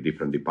 collaborate with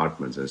different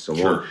departments and so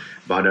on.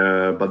 But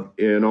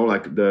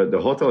like the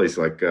hotel is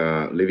like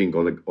a living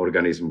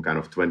organism, kind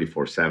of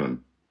 24/7.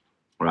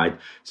 Right.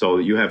 So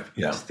you have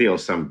still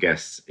some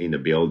guests in the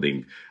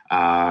building.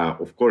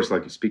 Of course,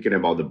 like speaking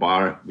about the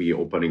bar, we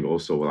opening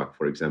also, like,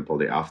 for example,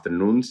 the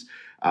afternoons.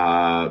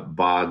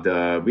 But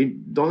we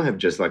don't have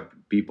just like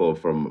people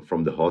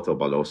from the hotel,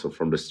 but also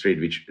from the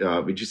street, which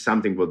is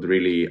something what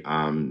really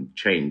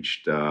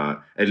changed,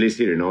 at least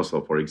here in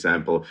Oslo, for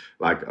example.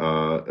 Like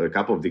a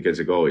couple of decades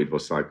ago, it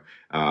was like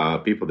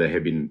people that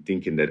have been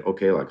thinking that,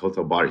 okay, like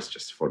hotel bar is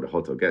just for the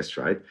hotel guests,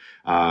 right?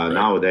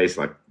 Nowadays,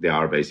 like we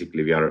are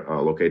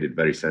located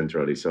very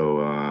centrally. So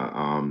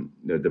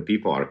the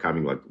people are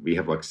coming, like we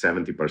have like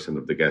 70%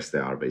 of the guests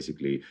that are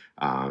basically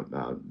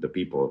the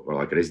people or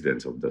like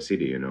residents of the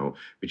city,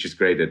 which is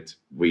great that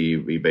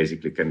we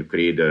basically can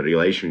create a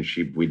relationship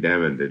with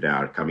them and that they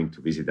are coming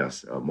to visit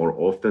us more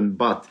often.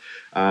 But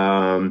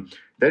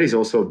there is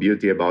also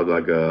beauty about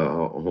like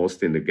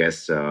hosting the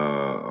guests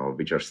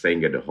which are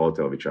staying at the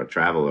hotel, which are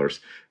travelers.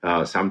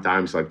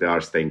 Sometimes like they are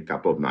staying a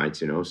couple of nights,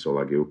 so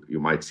like you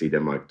might see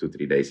them like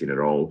 2-3 days in a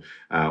row,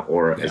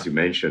 as you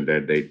mentioned,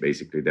 that they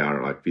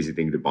are like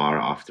visiting the bar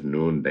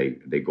afternoon.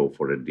 They go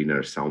for a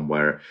dinner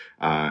somewhere,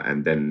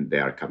 and then they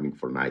are coming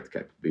for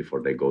nightcap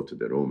before they go to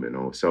the room,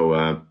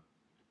 So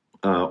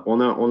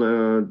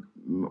on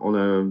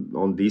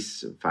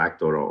this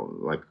factor,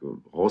 like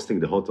hosting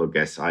the hotel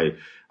guests, I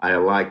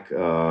like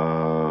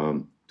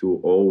to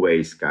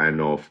always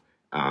kind of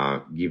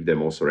give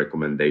them also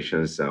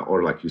recommendations,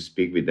 or like you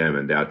speak with them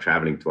and they are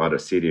traveling to other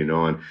city,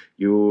 and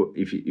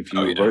if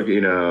you work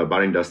in a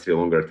bar industry a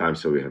longer time,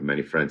 so we have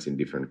many friends in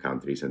different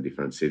countries and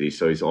different cities,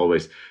 so it's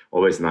always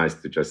nice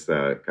to just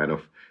kind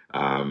of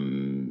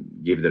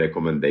give the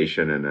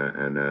recommendation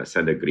and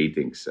send the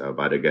greetings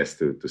by the guests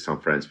to some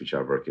friends which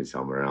are working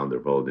somewhere around the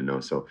world,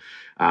 so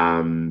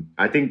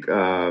I think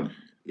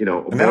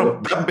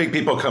that'll make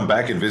people come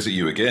back and visit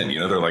you again.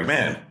 They're like,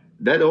 man,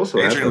 that also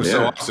Adrian was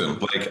so happened, awesome.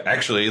 Like,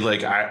 actually,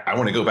 like I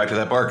want to go back to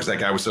that bar because that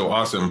guy was so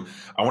awesome.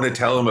 I want to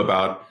tell him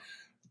about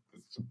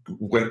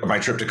my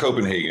trip to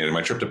Copenhagen and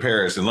my trip to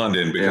Paris and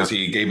London because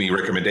he gave me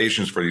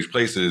recommendations for these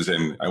places,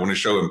 and I want to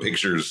show him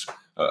pictures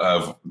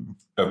of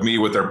me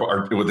with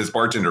his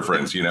bartender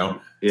friends. Many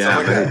times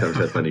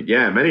happening.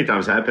 Many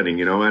times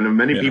happening. And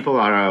many people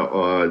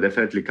are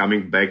definitely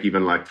coming back,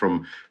 even like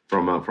from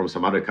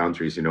some other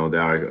countries. They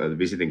are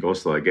visiting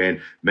Oslo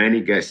again.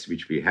 Many guests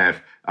which we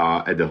have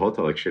at the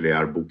hotel actually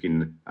are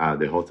booking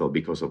the hotel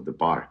because of the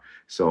bar.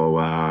 So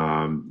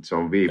I'm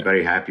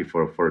very happy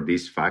for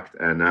this fact.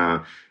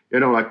 And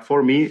like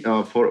for me,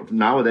 for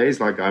nowadays,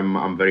 like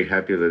I'm very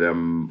happy that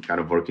I'm kind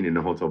of working in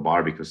a hotel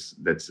bar, because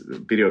that's a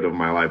period of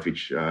my life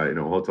which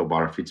hotel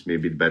bar fits me a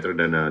bit better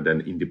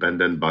than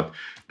independent. But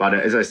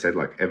as I said,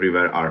 like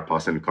everywhere are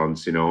pros and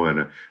cons,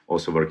 and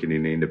also working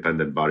in an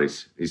independent bar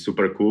is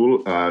super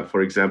cool.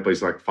 For example,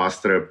 it's like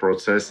faster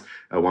process.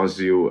 Once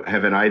you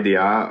have an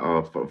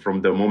idea,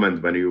 from the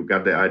moment when you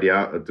got the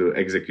idea to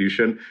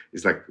execution,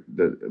 it's like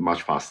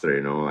much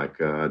faster. Like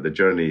the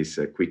journey is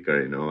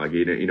quicker. Like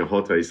in a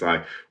hotel, it's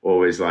like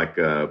always like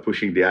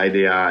pushing the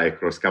idea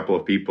across a couple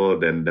of people,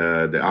 then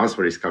the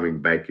answer is coming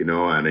back,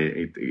 and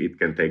it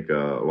can take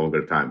a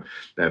longer time,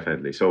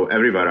 definitely. So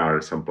everywhere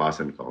are some plus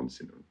and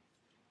cons,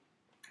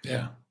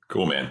 Yeah,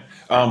 cool, man.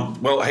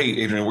 Well, hey,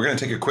 Adrian, we're going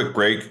to take a quick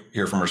break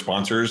here from our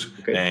sponsors,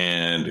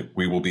 and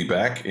we will be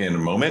back in a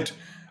moment.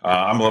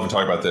 I'm loving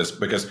talking about this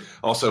because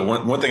also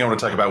one thing I want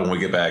to talk about when we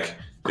get back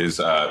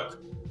is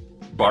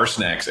bar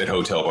snacks at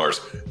hotel bars.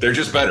 They're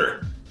just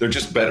better. They're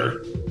just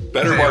better.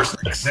 Better bar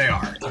snacks. They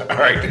are. All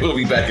right, we'll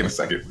be back in a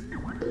second.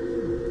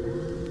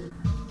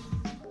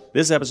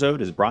 This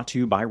episode is brought to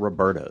you by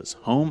Roberta's,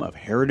 home of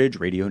Heritage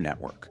Radio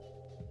Network.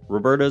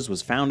 Roberta's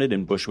was founded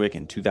in Bushwick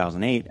in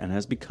 2008 and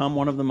has become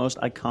one of the most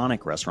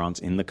iconic restaurants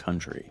in the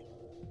country.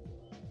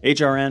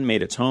 HRN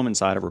made its home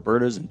inside of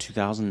Roberta's in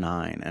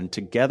 2009, and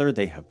together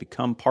they have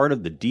become part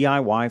of the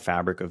DIY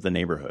fabric of the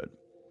neighborhood.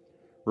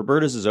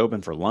 Roberta's is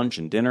open for lunch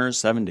and dinner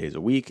 7 days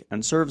a week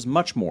and serves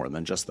much more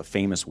than just the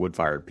famous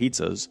wood-fired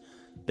pizzas.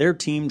 Their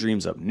team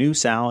dreams up new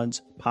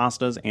salads,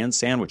 pastas, and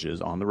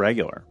sandwiches on the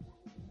regular.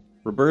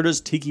 Roberta's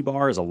Tiki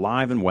Bar is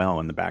alive and well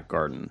in the back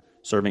garden,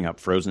 serving up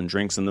frozen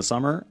drinks in the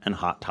summer and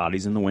hot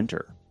toddies in the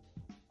winter.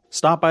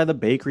 Stop by the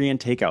bakery and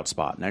takeout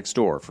spot next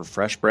door for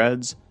fresh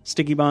breads,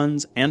 sticky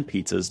buns, and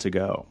pizzas to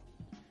go.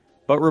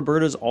 But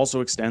Roberta's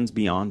also extends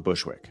beyond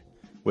Bushwick,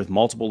 with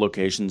multiple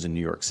locations in New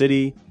York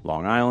City,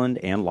 Long Island,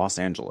 and Los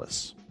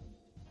Angeles.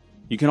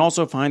 You can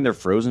also find their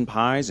frozen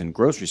pies in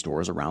grocery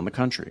stores around the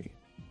country.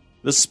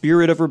 The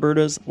spirit of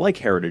Roberta's, like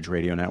Heritage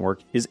Radio Network,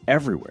 is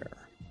everywhere.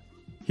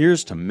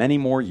 Here's to many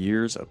more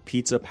years of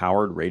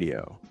pizza-powered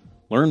radio.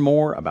 Learn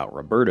more about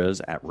Roberta's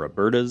at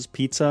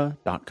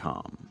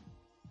robertaspizza.com.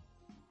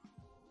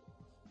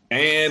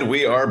 And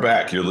we are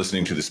back. You're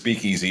listening to The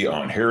Speakeasy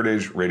on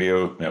Heritage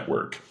Radio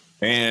Network.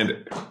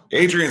 And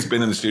Adrian's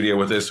been in the studio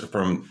with us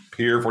from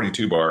Pier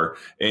 42 Bar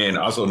in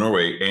Oslo,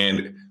 Norway.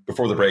 And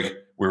before the break,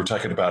 we were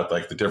talking about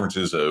like the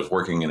differences of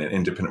working in an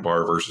independent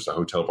bar versus a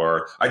hotel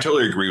bar. I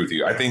totally agree with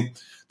you. I think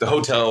the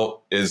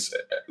hotel is,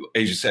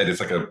 as you said,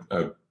 it's like a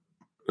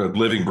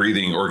living,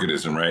 breathing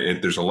organism,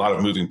 right? There's a lot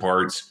of moving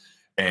parts,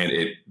 and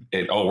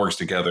it all works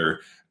together.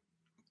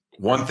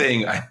 One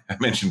thing I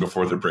mentioned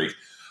before the break,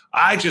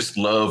 I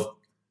love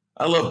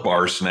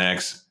bar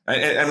snacks.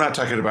 I'm not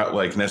talking about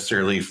like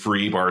necessarily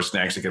free bar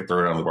snacks that get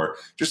thrown on the bar.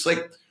 Just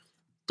like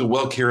the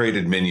well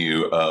curated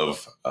menu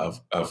of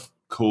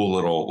cool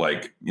little,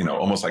 like,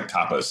 almost like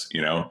tapas,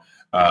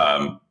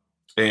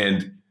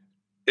 and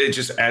it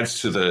just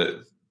adds to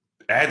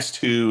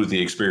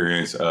the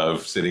experience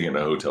of sitting in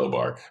a hotel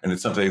bar. And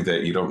it's something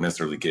that you don't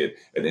necessarily get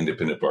at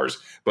independent bars.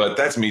 But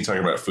that's me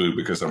talking about food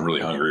because I'm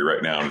really hungry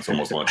right now and it's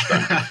almost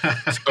lunchtime.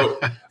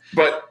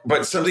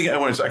 But something I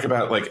want to talk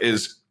about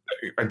is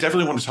I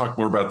definitely want to talk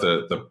more about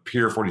the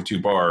Pier 42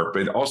 bar,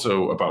 but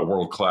also about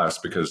world class,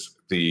 because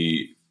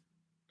the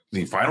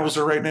finals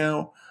are right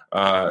now,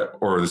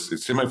 or the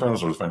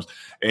semifinals or the finals,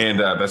 and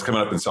that's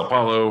coming up in Sao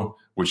Paulo,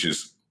 which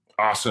is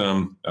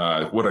awesome.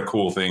 What a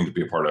cool thing to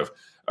be a part of.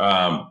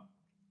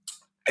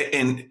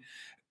 And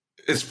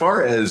as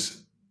far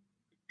as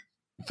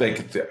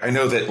I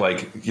know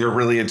that you're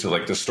really into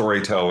the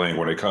storytelling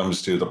when it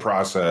comes to the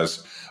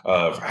process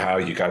of how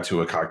you got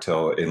to a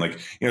cocktail,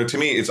 and to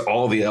me, it's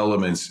all the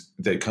elements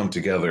that come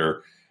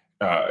together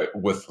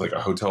with a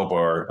hotel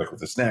bar, with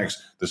the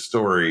snacks, the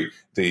story,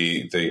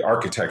 the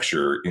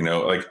architecture.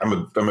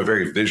 I'm a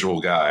very visual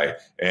guy,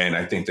 and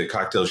I think that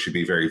cocktails should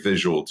be very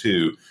visual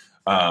too.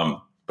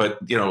 But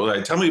But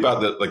tell me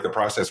about the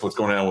process. What's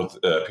going on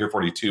with Pier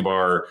 42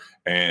 Bar,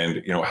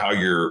 and how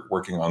you're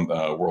working on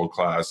the world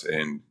class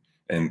and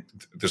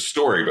the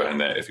story behind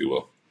that, if you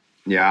will.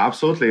 Yeah,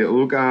 absolutely.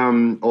 Look,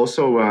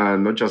 also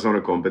not just on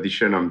a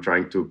competition, I'm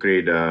trying to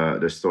create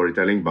the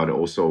storytelling, but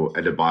also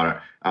at the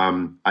bar.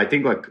 I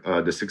think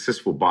the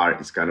successful bar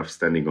is kind of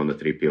standing on the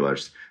three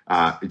pillars.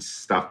 It's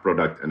staff,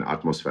 product, and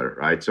atmosphere,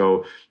 right?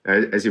 So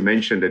as you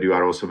mentioned that you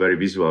are also a very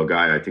visual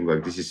guy, I think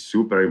this is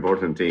super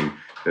important thing,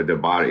 that the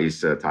bar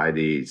is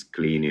tidy, it's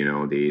clean,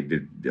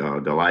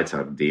 the lights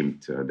are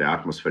dimmed, the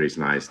atmosphere is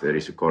nice, there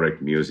is a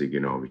correct music,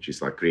 which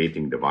is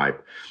creating the vibe.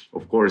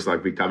 Of course,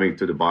 we're coming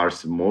to the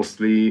bars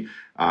mostly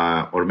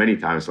or many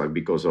times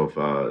because of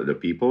the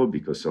people,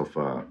 because of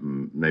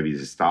maybe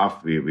the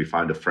staff. We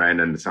find a friend,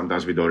 and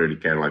sometimes we don't really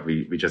care.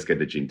 We just get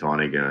the gin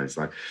tonic, and it's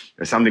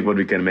something what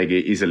we can make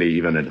easily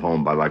even at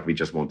home. But we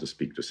just want to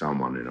speak to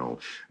someone,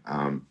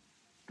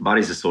 Bar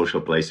is a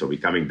social place, so we're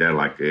coming there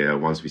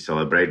once we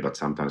celebrate, but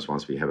sometimes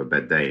once we have a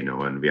bad day,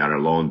 and we are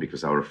alone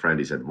because our friend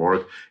is at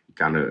work, we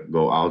kind of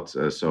go out.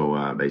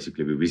 So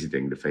basically, we're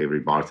visiting the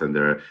favorite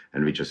bartender,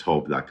 and we just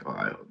hope that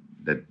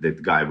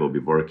guy will be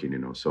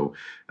working, So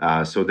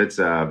that's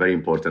a very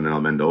important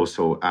element.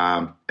 Also,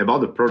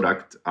 about the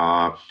product,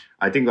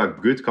 I think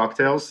good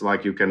cocktails,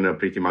 you can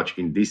pretty much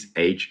in this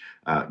age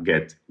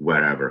get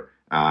wherever.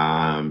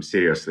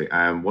 Seriously.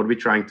 What we're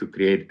trying to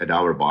create at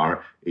our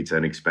bar, it's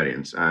an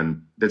experience,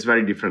 and that's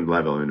very different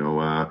level.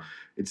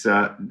 It's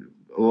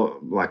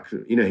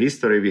in a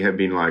history we have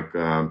been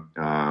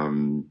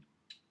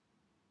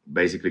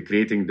basically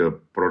creating the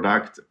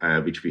product,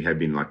 which we have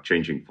been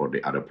changing for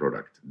the other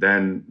product.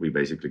 Then we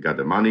basically got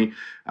the money.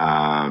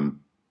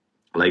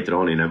 Later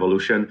on in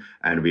evolution,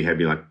 and we have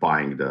been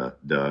buying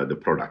the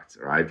product,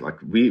 right?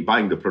 We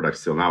buying the product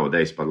still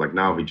nowadays, but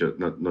now we just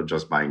not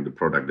just buying the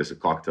product as a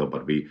cocktail,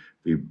 but we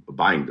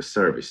buying the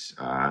service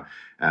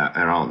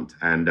around,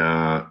 and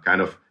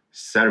kind of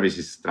service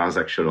is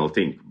transactional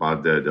thing,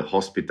 but the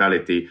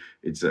hospitality,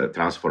 it's a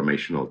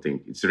transformational thing.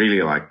 It's really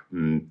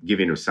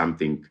giving you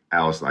something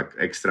else,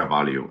 extra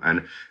value.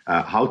 And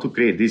how to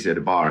create this at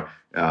the bar,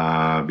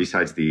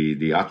 besides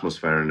the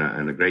atmosphere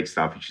and the great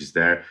stuff which is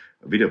there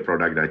with a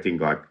product, I think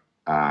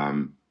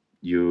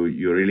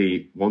you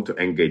really want to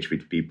engage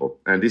with people,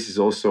 and this is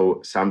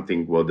also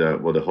something what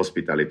the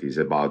hospitality is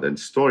about. And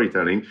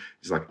storytelling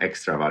is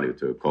extra value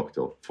to a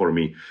cocktail for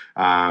me,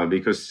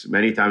 because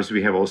many times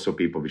we have also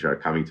people which are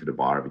coming to the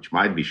bar which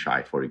might be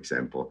shy, for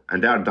example,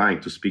 and they are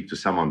dying to speak to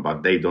someone,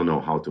 but they don't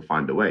know how to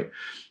find a way.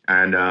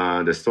 And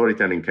the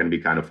storytelling can be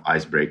kind of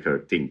icebreaker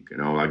thing,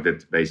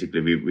 that basically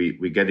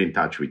we get in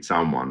touch with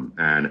someone,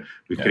 and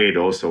we create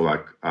also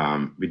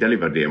we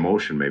deliver the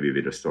emotion maybe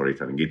with the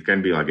storytelling. It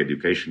can be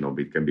educational,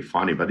 it can be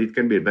funny, but it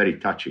can be very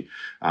touchy,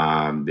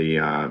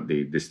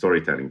 the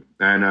storytelling.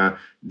 And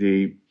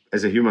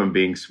as a human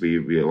beings,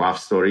 we love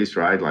stories,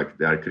 right?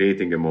 They are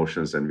creating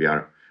emotions, and we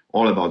are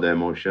all about the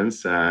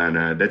emotions,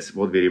 and that's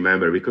what we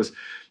remember, because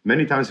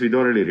many times we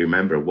don't really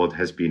remember what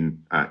has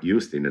been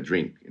used in a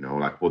drink,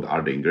 what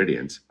are the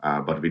ingredients,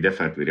 but we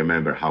definitely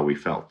remember how we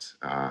felt,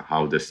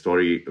 how the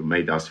story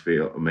made us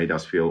feel,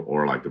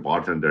 or the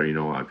bartender,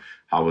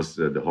 how was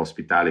the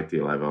hospitality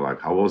level,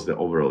 how was the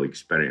overall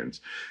experience.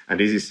 And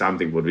this is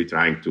something what we're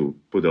trying to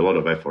put a lot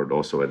of effort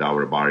also at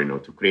our bar,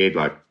 to create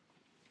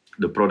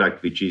the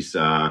product which is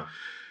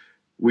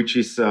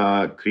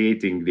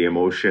creating the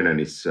emotion, and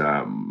it's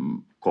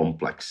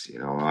complex,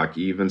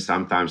 even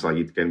sometimes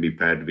it can be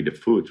paired with the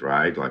food,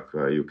 right?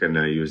 You can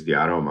use the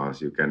aromas,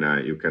 you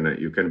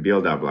can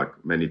build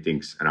up many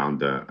things around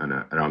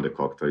the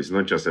cocktail. It's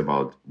not just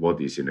about what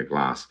is in a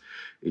glass,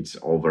 it's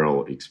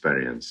overall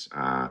experience.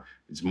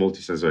 It's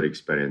multisensory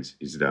experience.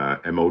 It's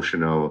the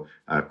emotional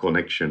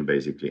connection,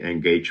 basically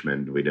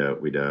engagement with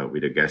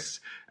the guests,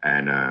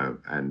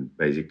 and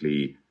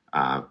basically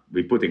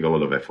we're putting a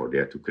lot of effort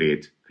there to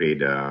create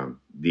the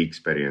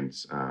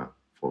experience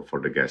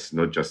for the guests,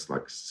 not just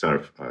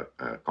serve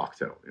a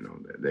cocktail.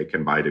 They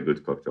can buy the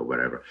good cocktail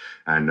wherever,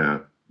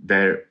 and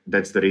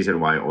that's the reason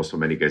why also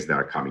many guests that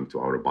are coming to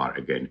our bar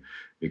again,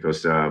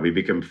 because we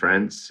become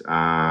friends.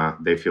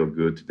 They feel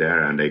good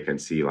there, and they can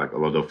see a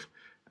lot of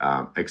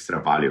extra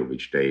value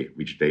which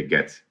they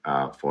get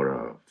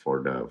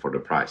for the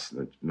price,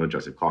 not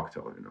just a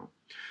cocktail.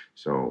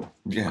 So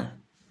yeah.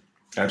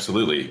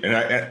 Absolutely. And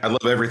I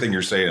love everything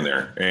you're saying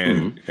there.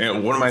 And,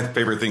 and one of my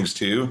favorite things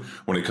too,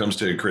 when it comes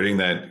to creating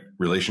that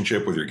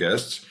relationship with your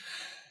guests,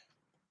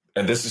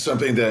 and this is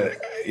something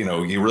that,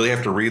 you really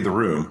have to read the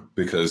room,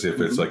 because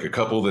if it's a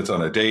couple that's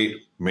on a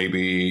date,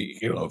 maybe,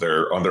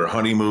 they're on their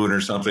honeymoon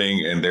or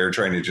something, and they're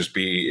trying to just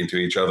be into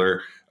each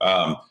other.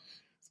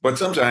 But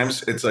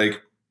sometimes it's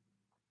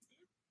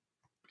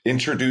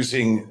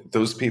introducing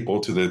those people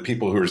to the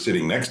people who are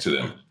sitting next to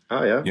them.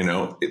 Oh yeah.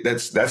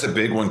 That's a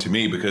big one to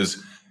me,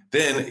 because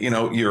then,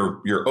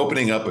 you're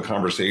opening up a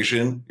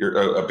conversation,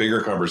 a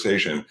bigger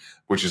conversation,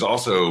 which is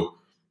also,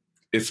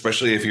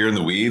 especially if you're in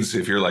the weeds,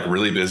 if you're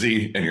really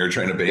busy and you're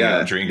trying to bang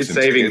out drinks and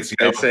tickets,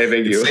 it's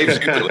saving you. It saves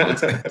you.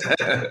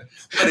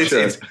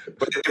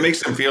 But it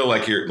makes them feel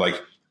like you're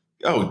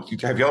oh,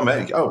 have y'all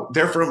met? Oh,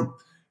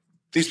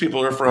 these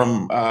people are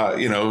from,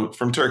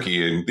 from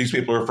Turkey, and these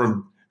people are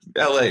from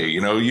LA.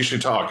 You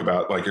should talk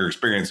about like your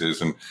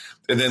experiences. And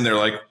then they're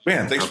like,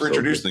 man, thanks for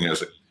introducing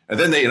us. And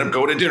then they end up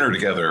going to dinner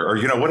together, or,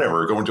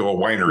 whatever, going to a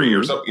winery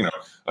or something,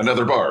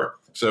 another bar.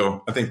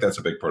 So I think that's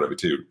a big part of it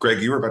too.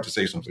 Greg, you were about to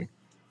say something.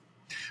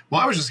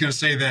 Well, I was just going to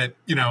say that,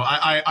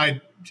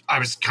 I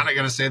was kind of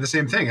going to say the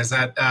same thing, is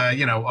that,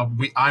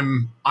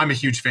 I'm a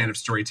huge fan of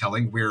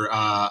storytelling. We're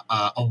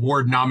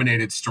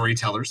award-nominated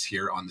storytellers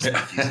here on the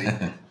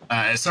Speakeasy,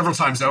 several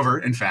times over,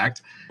 in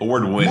fact.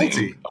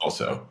 Award-winning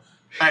also.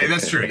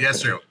 That's true.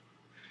 That's true.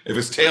 If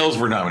it's Tales,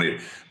 we're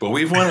nominated. But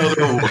we've won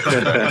other awards.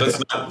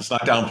 Let's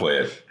not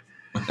downplay it.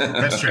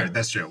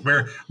 That's true.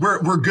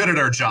 We're good at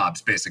our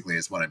jobs, basically,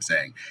 is what I'm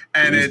saying.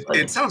 And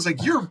it sounds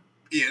like your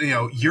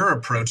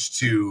approach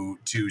to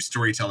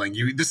storytelling,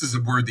 this is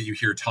a word that you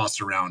hear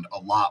tossed around a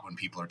lot when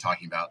people are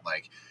talking about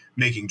like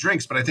making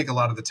drinks, but I think a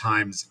lot of the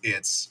times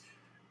it's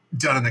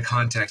done in the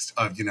context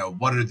of,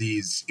 what are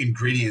these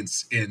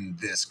ingredients in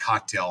this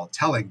cocktail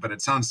telling? But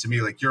it sounds to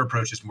me like your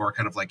approach is more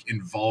kind of like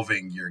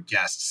involving your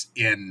guests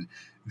in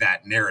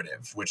that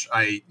narrative, which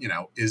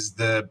is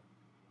the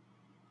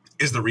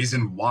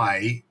reason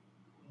why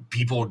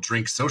people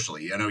drink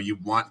socially. You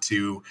want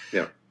to,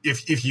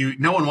 if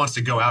no one wants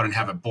to go out and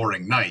have a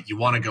boring night, you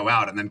want to go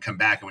out and then come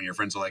back. And when your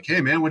friends are like, hey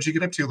man, what'd you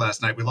get up to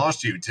last night? We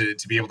lost you, to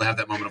be able to have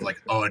that moment of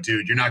like, oh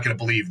dude, you're not going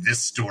to believe this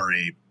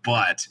story,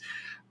 but,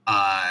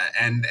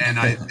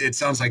 it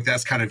sounds like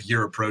that's kind of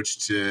your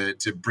approach to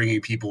bringing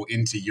people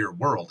into your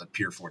world at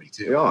Pier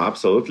 42. Yeah,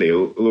 absolutely.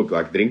 Look,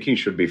 like drinking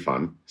should be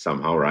fun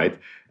somehow, right?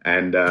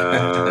 And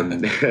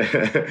and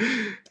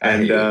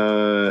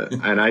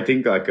I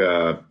think like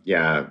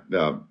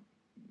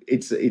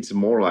it's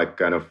more like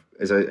kind of,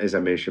 as I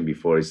mentioned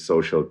before, it's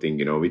social thing.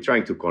 We're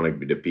trying to connect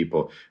with the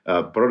people.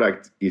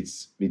 Product,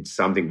 it's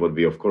something what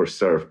we of course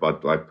serve,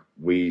 but like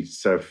we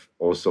serve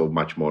also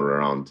much more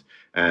around,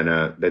 and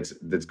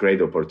that's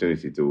great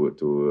opportunity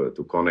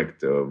to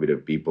connect with the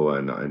people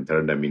and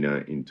turn them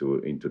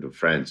into the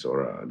friends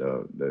or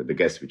the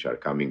guests which are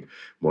coming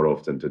more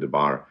often to the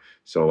bar.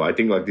 So I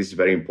think like this is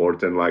very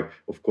important. Like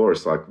of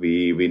course, like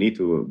we need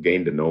to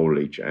gain the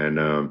knowledge and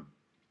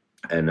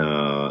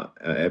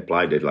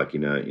apply that like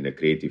in a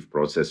creative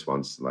process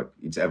once, like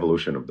it's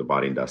evolution of the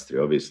bar industry,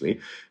 obviously,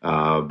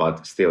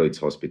 but still it's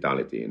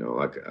hospitality,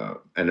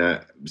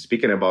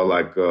 speaking about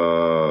like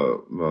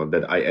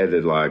that I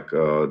added like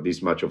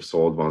this much of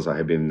salt once I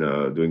have been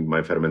doing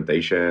my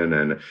fermentation,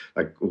 and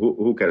like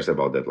who cares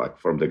about that, like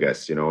from the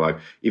guests, like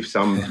if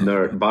some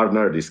bar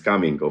nerd is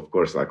coming, of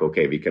course, like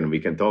okay, we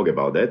can talk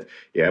about that,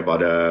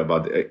 but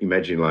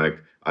imagine like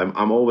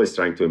I'm always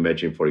trying to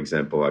imagine, for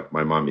example, like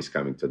my mom is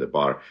coming to the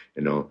bar,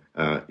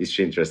 is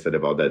she interested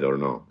about that or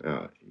no?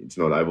 It's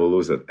not, I will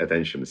lose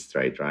attention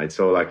straight, right?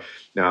 So like,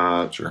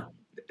 sure.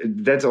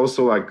 That's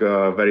also like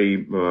a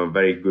very,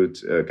 very good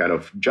kind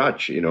of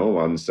judge,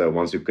 once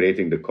you're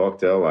creating the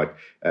cocktail, like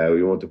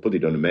we want to put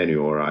it on the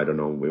menu, or I don't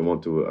know, we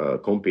want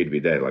to compete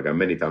with that. Like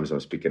many times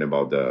I'm speaking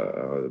about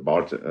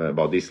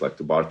about this, like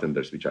to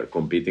bartenders which are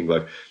competing,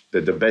 like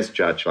the best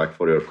judge like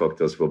for your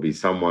cocktails will be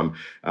someone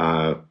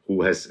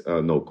who has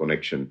no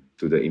connection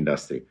to the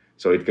industry.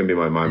 So it can be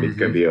my mom, it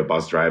can be a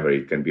bus driver,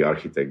 it can be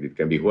architect, it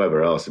can be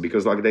whoever else,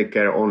 because like they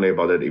care only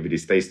about it if it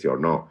is tasty or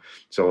not.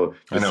 So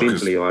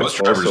simply like bus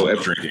drivers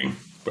love drinking,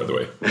 by the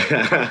way.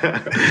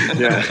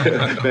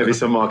 Yeah, maybe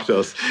some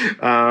mocktails,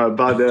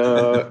 but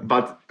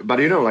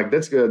like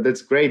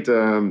that's great,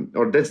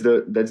 or that's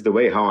the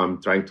way how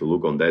I'm trying to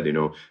look on that.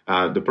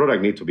 The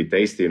product needs to be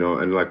tasty,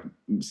 and like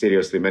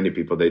seriously, many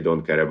people they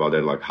don't care about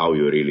it, like how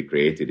you really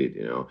created it.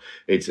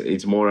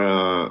 It's more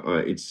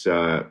it's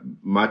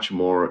much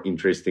more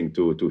interesting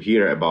to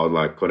hear about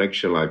like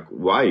connection, like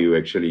why you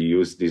actually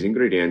use these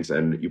ingredients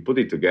and you put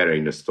it together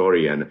in a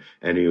story and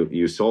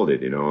you sold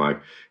it.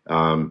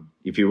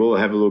 If you will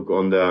have a look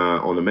on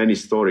the many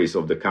stories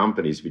of the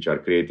companies which are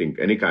creating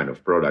any kind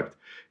of product,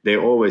 they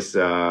always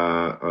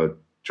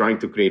trying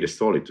to create a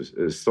story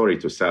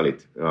to sell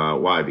it.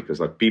 Why? Because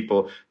like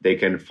people, they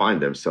can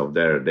find themselves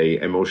there. They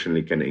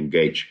emotionally can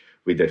engage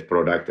with that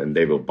product and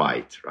they will buy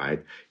it,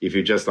 right? If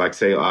you just like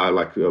say,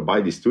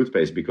 buy this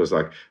toothpaste because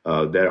like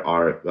there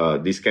are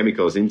these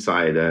chemicals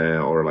inside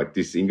or like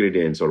these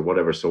ingredients or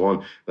whatever, so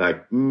on,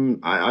 like,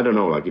 I don't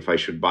know, like if I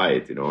should buy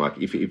it, like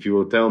if you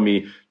will tell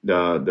me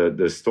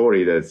the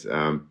story that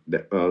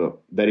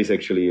there is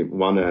actually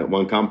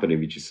one company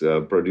which is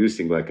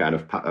producing like kind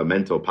of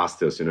menthol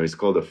pastilles, it's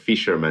called a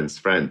Fisherman's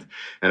Friend.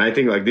 And I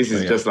think like this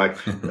is just like,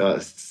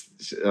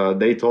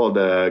 they told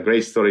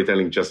great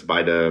storytelling just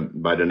by the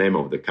name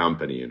of the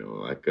company,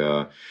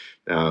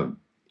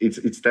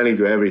 it's telling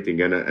you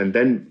everything, and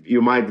then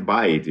you might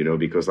buy it,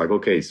 because like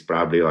okay, it's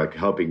probably like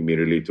helping me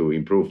really to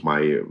improve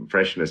my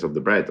freshness of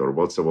the bread or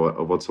what's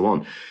so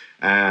on.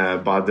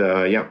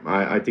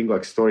 I think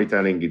like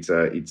storytelling it's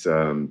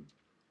a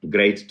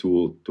great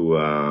tool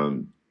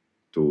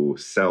to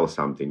sell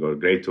something, or a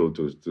great tool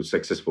to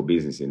successful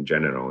business in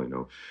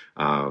general,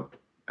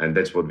 and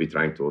that's what we're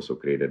trying to also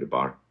create at the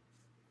bar.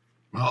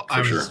 Well,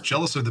 I was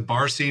jealous of the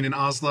bar scene in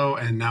Oslo,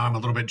 and now I'm a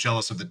little bit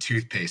jealous of the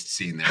toothpaste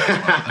scene there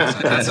as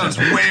well. That sounds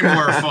way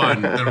more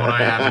fun than what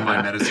I have in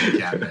my medicine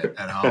cabinet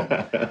at home.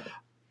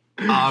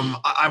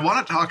 I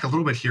want to talk a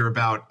little bit here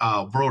about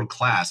world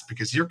class,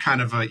 because you're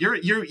kind of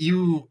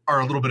you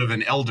are a little bit of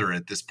an elder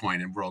at this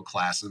point in world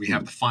class, and we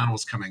have the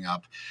finals coming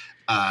up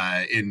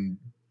in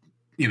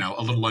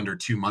a little under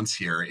 2 months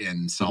here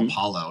in Sao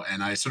Paulo,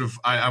 and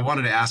I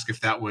wanted to ask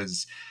if that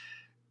was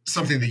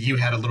something that you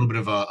had a little bit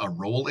of a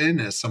role in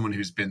as someone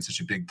who's been such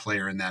a big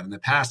player in that in the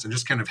past, and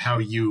just kind of how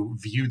you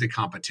view the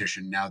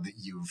competition now that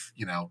you've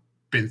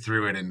been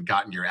through it and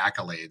gotten your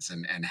accolades,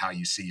 and how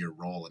you see your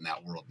role in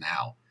that world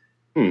now.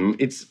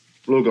 It's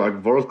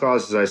like world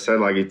class, as I said,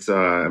 like it's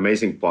an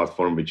amazing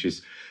platform which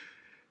is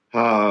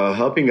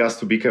helping us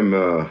to become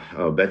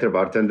better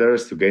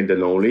bartenders, to gain the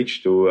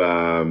knowledge,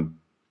 to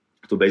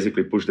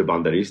basically push the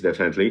boundaries,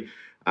 definitely.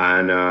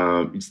 And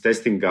it's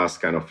testing us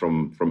kind of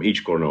from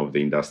each corner of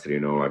the industry.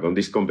 Like on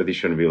this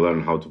competition, we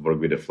learn how to work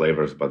with the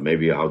flavors, but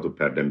maybe how to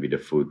pair them with the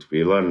food.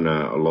 We learn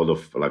a lot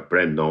of like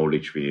brand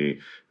knowledge.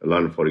 We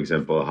learn, for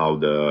example, how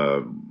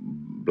the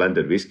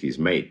blended whiskey is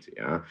made,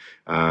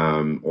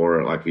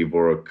 or like we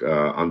work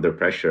under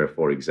pressure.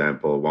 For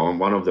example,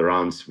 one of the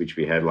rounds which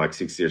we had like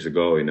 6 years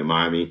ago in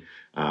Miami,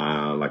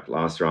 like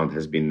last round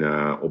has been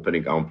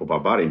opening our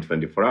pop-up bar in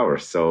 24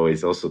 hours. So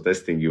it's also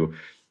testing you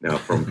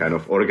from kind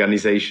of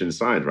organization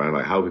side, right?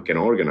 Like how we can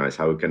organize,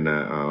 how we can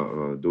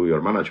do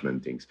your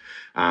management things.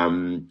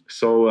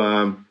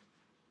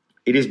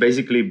 It is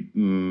basically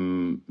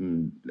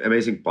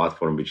amazing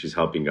platform which is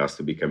helping us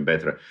to become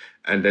better,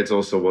 and that's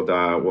also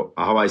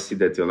how I see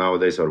that till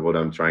nowadays, or what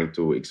I'm trying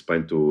to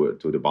explain to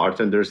the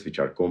bartenders which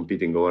are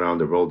competing all around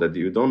the world, that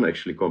you don't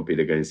actually compete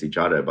against each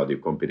other, but you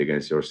compete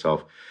against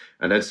yourself,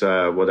 and that's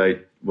what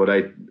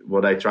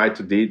I try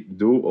to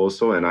do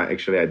also, and I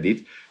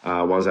did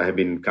once I have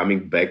been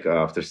coming back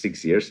after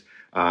 6 years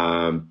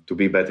to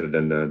be better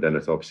than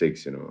the top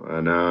six,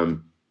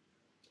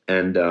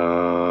 And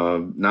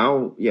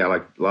now,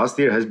 like last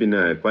year has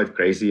been quite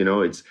crazy.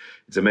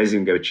 It's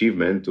amazing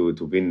achievement to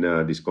win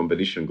this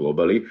competition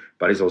globally,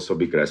 but it's also a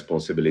big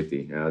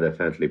responsibility.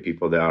 Definitely,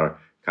 people they are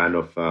kind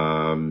of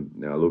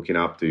looking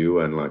up to you,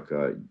 and like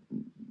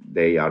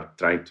they are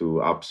trying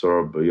to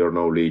absorb your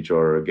knowledge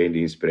or gain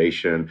the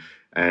inspiration.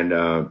 And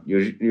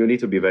you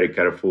need to be very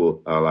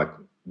careful, like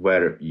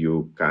where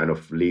you kind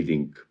of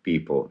leading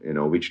people,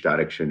 which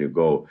direction you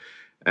go.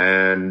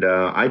 And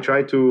I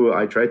try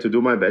to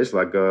do my best,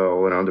 like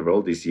all around the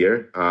world this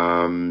year.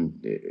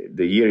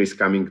 The year is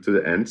coming to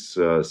the end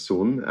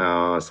soon,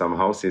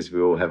 somehow, since we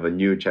will have a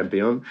new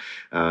champion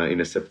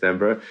in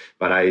September.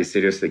 But I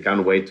seriously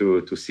can't wait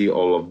to see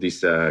all of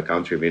these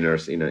country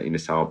winners in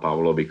Sao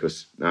Paulo,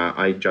 because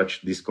I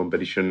judge this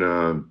competition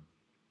on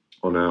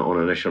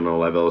a national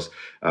levels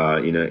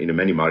in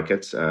many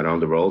markets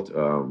around the world,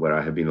 where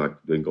I have been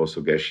like doing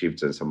also guest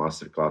shifts and some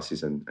master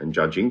classes and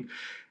judging.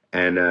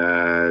 And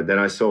then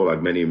I saw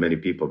like many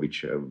people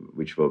which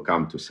will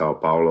come to Sao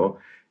Paulo,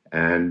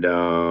 and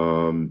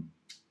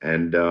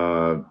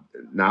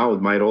now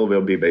my role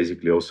will be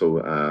basically also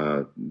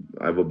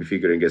I will be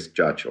figuring as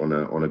judge on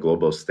a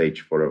global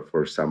stage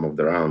for some of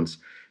the rounds,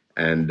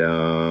 and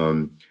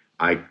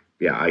I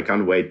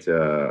can't wait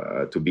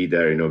to be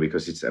there,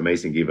 because it's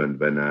amazing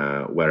event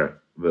where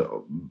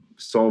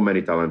so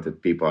many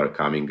talented people are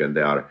coming and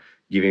they are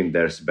giving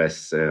their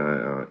best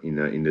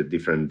in the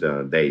different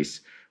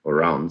days or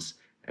rounds,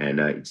 and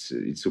it's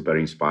super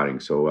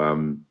inspiring. So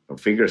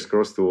fingers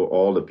crossed to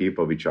all the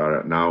people which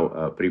are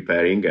now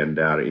preparing, and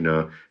they are in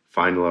a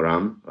final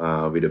run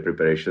with the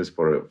preparations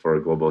for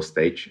a global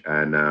stage,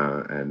 and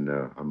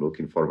I'm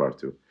looking forward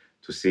to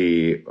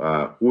see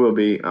who will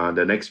be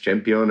the next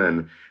champion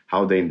and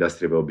how the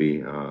industry will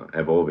be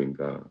evolving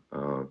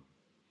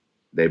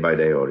day by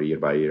day or year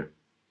by year.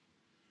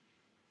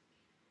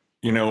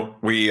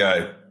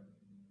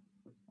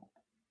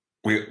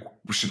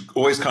 We should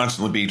always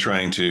constantly be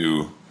trying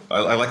to,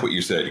 I like what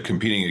you said,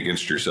 competing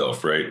against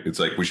yourself, right? It's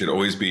like we should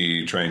always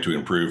be trying to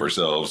improve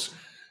ourselves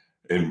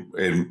in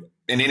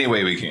any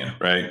way we can,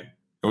 right?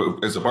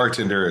 As a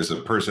bartender, as a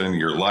person,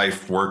 your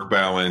life, work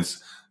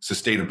balance,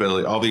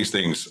 sustainability, all these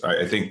things.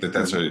 I think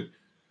that's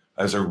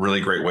a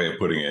really great way of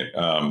putting it.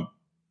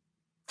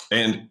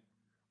 And,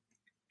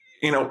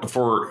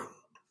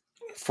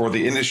 for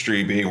the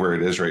industry being where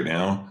it is right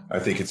now, I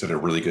think it's at a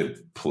really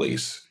good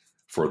place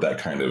for that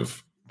kind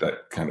of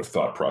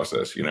thought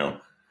process.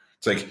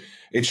 It's like,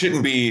 it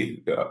shouldn't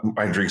be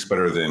my drink's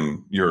better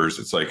than yours.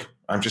 It's like,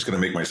 I'm just going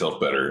to make myself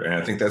better. And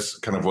I think that's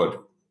kind of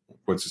what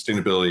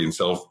sustainability and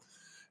self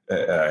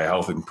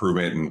health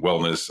improvement and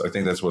wellness, I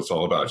think that's what it's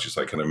all about. It's just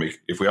like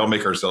if we all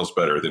make ourselves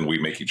better, then we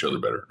make each other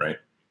better. Right.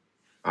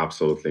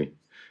 Absolutely.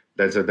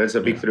 That's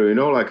a big truth.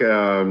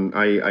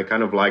 I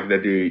kind of like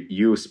that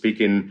you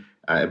speaking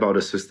about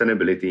the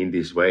sustainability in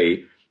this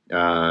way,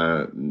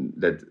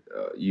 that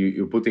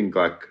you're putting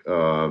like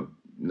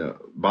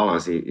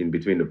balance in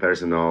between the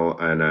personal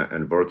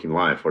and working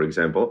life, for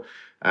example.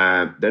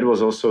 That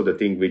was also the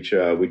thing which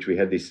we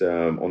had this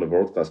on a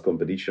world-class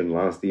competition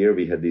last year.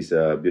 We had this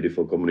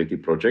beautiful community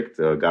project,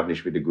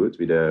 Garnish with the Good,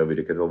 with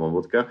the Ketelman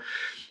vodka,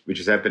 which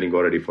is happening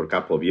already for a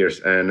couple of years.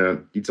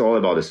 And it's all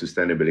about the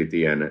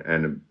sustainability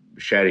and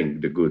sharing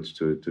the good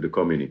to the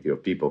community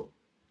of people.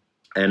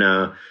 And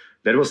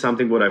that was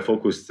something what I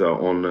focused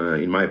on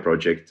in my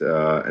project,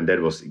 and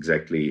that was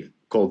exactly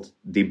called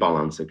The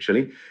Balance,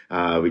 actually,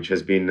 which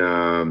has been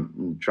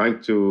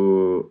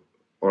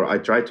I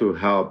try to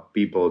help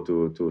people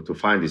to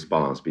find this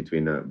balance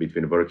between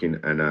working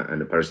and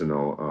a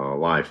personal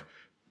life.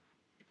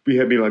 We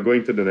have been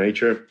going to the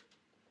nature.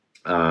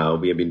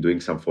 We have been doing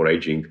some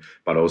foraging,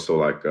 but also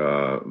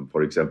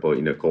for example,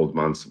 in the cold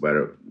months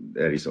where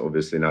there is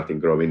obviously nothing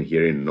growing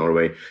here in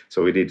Norway.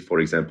 So we did, for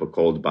example,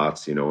 cold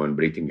baths, and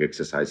breathing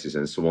exercises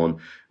and so on.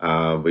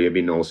 We have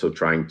been also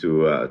trying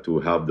to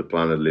help the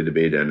planet a little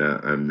bit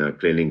and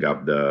cleaning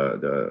up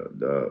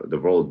the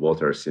world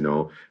waters,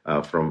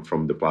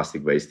 from the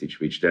plastic wastage,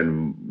 which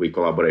then we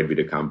collaborate with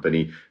a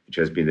company which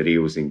has been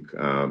reusing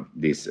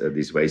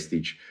this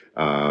wastage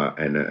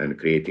and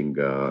creating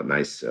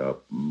nice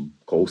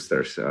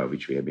coasters,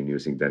 which we have been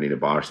using then in the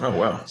bars. Oh,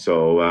 wow.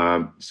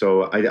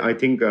 So I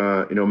think,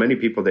 many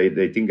people,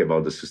 they think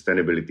about the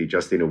sustainability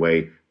just in a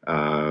way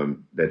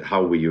that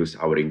how we use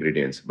our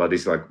ingredients, but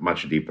it's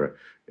much deeper.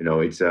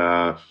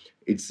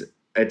 It's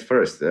at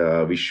first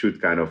we should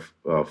kind of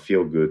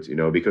feel good,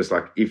 because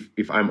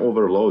if I'm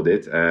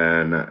overloaded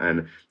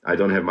and I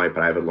don't have my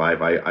private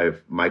life,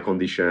 I've my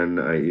condition,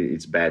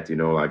 it's bad,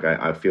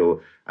 I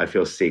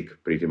feel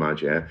sick pretty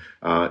much. Yeah.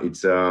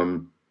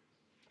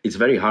 It's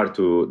very hard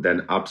to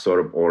then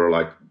absorb or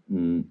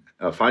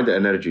find the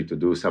energy to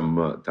do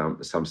some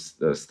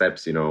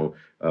steps,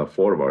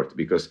 forward,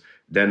 because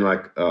then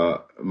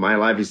my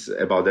life is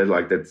about that,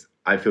 that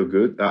I feel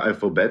good, I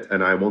feel bad,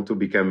 and I want to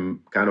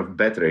become kind of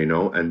better,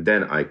 and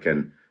then I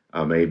can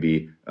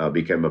maybe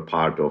become a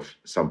part of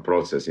some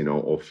process,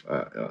 of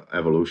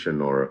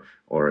evolution or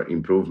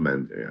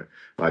improvement.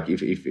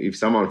 If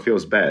someone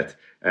feels bad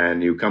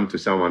and you come to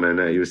someone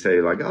and you say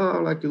you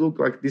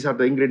look these are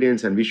the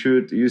ingredients and we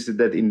should use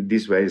that in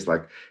this way, it's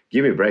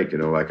give me a break,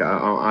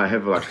 I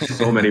have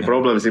so many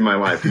problems in my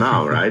life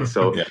now, right?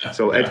 So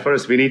at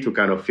first we need to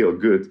kind of feel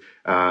good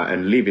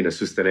and live in a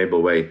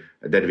sustainable way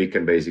that we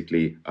can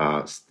basically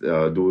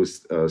do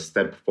a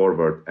step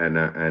forward and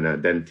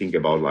then think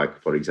about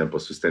for example,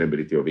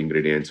 sustainability of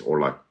ingredients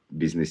or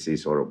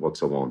businesses or what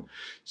so on.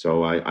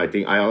 So I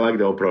think I like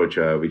the approach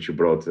which you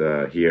brought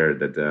here,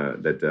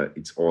 that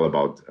it's all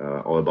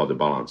about the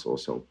balance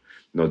also,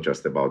 not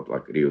just about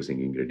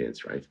reusing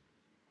ingredients, right?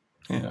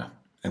 Yeah,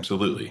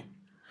 absolutely.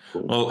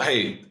 Cool. Well,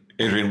 hey,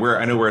 Adrian,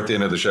 I know we're at the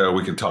end of the show.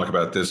 We could talk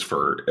about this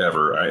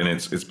forever, and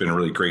it's been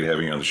really great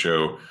having you on the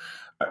show.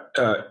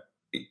 I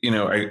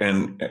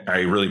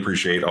really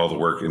appreciate all the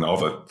work and all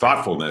the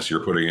thoughtfulness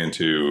you're putting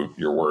into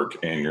your work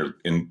and your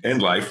in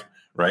life,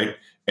 right?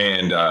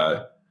 And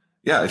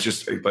it's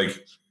just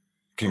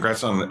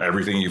congrats on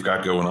everything you've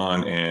got going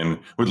on, and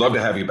we'd love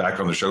to have you back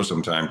on the show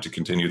sometime to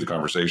continue the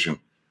conversation.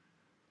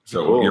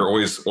 So cool. You're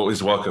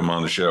always welcome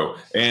on the show.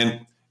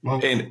 And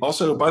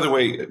also, by the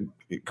way,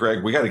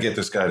 Greg, we got to get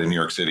this guy to New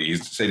York City. He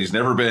said he's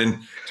never been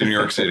to New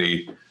York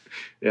City.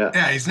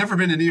 Yeah, he's never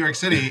been to New York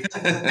City,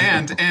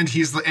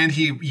 and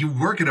you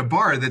work at a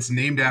bar that's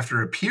named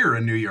after a pier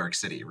in New York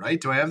City,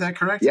 right? Do I have that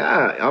correct?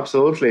 Yeah,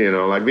 absolutely.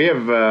 We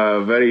have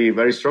a very,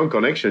 very strong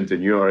connection to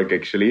New York,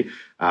 actually,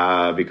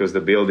 because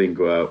the building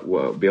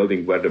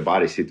where the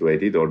bar is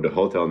situated, or the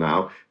hotel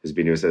now, has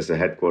been used as a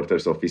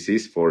headquarters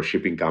offices for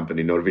shipping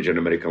company Norwegian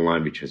American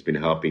Line, which has been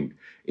helping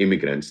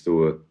immigrants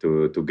to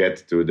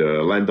get to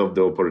the land of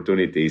the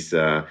opportunities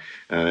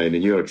in New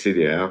York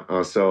City.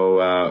 Yeah?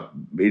 So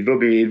it will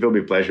be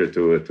a pleasure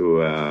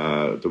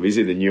to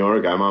visit New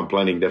York. I'm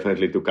planning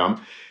definitely to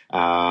come.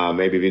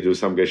 Maybe we do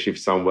some guest shift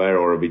somewhere,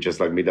 or we just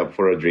meet up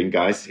for a drink,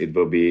 guys. It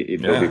will be a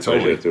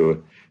pleasure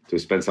to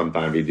spend some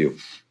time with you.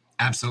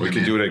 Absolutely. We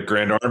can do it at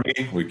Grand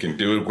Army. We can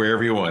do it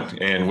wherever you want,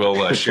 and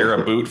we'll share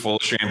a boot full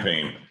of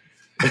champagne.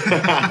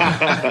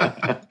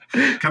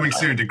 Coming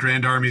soon to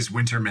Grand Army's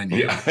winter menu.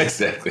 Yeah,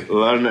 exactly.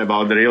 Learn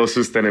about the real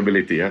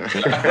sustainability. Yeah?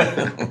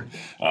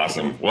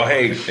 Awesome. Well,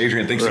 hey,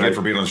 Adrian, thanks again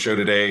for being on the show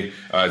today.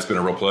 It's been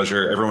a real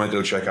pleasure. Everyone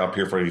go check out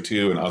Pier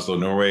 42 in Oslo,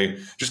 Norway.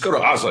 Just go to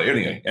Oslo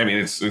anyway. I mean,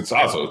 it's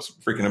Oslo. It's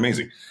freaking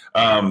amazing.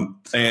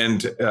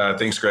 And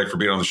thanks, Greg, for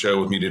being on the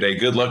show with me today.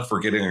 Good luck for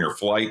getting on your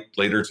flight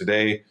later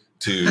today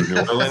to New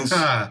Orleans.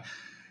 Thank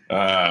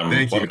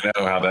you. Let me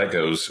know how that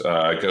goes.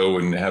 Go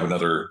and have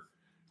another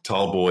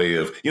tall boy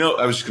of,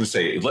 I was just going to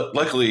say,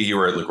 luckily you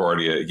were at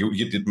LaGuardia. You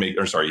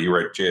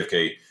were at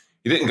JFK.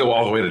 You didn't go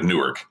all the way to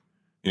Newark,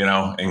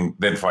 and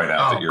then find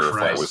out that your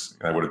flight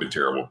that would have been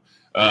terrible.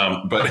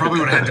 But I probably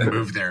would have had to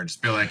move there and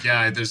just be like,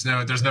 yeah, there's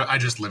no, I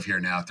just live here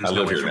now. There's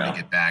no way for me to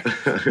get back.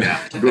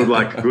 Yeah. Good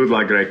luck,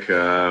 Greg,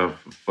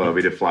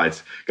 with the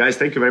flights. Guys,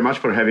 thank you very much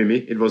for having me.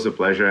 It was a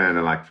pleasure. And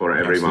like for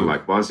everyone, Absolutely.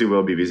 like once you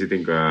will be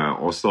visiting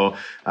Oslo,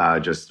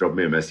 just drop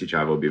me a message.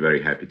 I will be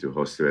very happy to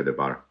host you at the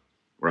bar.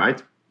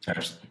 Right?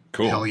 Absolutely.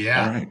 Cool. Hell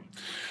yeah. All right.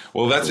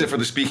 Well, that's it for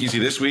the Speakeasy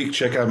this week.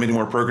 Check out many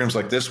more programs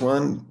like this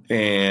one.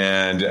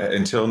 And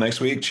until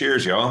next week,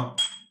 cheers, y'all.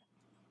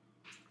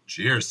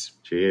 Cheers.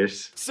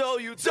 Cheers. So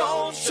you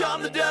don't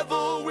shun the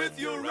devil with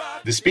your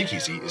rock. The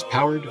Speakeasy is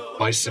powered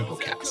by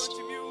Simplecast.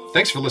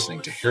 Thanks for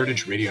listening to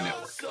Heritage Radio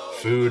Network,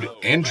 food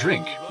and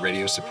drink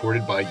radio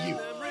supported by you.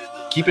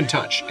 Keep in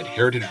touch at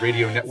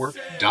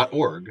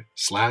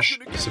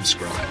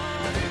heritageradionetwork.org/subscribe.